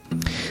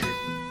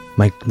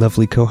my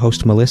lovely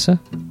co-host Melissa.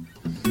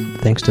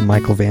 Thanks to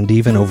Michael Van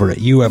Dieven over at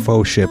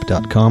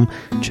ufoship.com.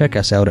 Check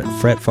us out at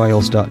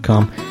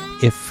fretfiles.com.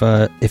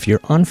 If you're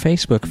on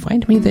Facebook,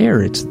 find me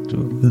there. It's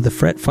the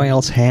Fret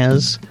Files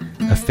has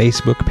a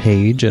Facebook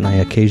page, and I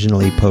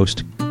occasionally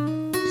post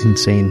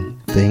insane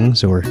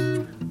things or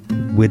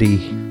witty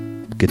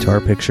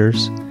guitar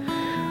pictures.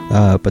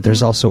 But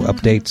there's also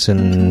updates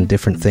and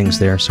different things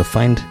there. So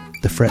find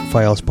the Fret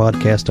Files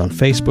podcast on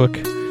Facebook.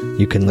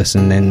 You can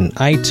listen in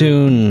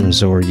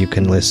iTunes, or you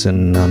can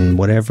listen on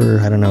whatever.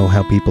 I don't know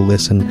how people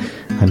listen.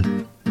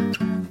 I'm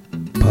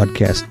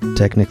podcast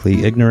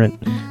technically ignorant,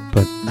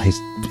 but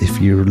if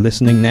you're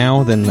listening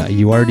now, then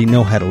you already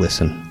know how to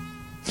listen.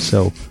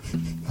 So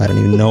I don't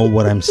even know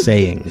what I'm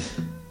saying.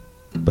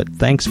 But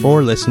thanks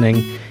for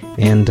listening,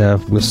 and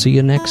we'll see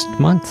you next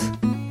month.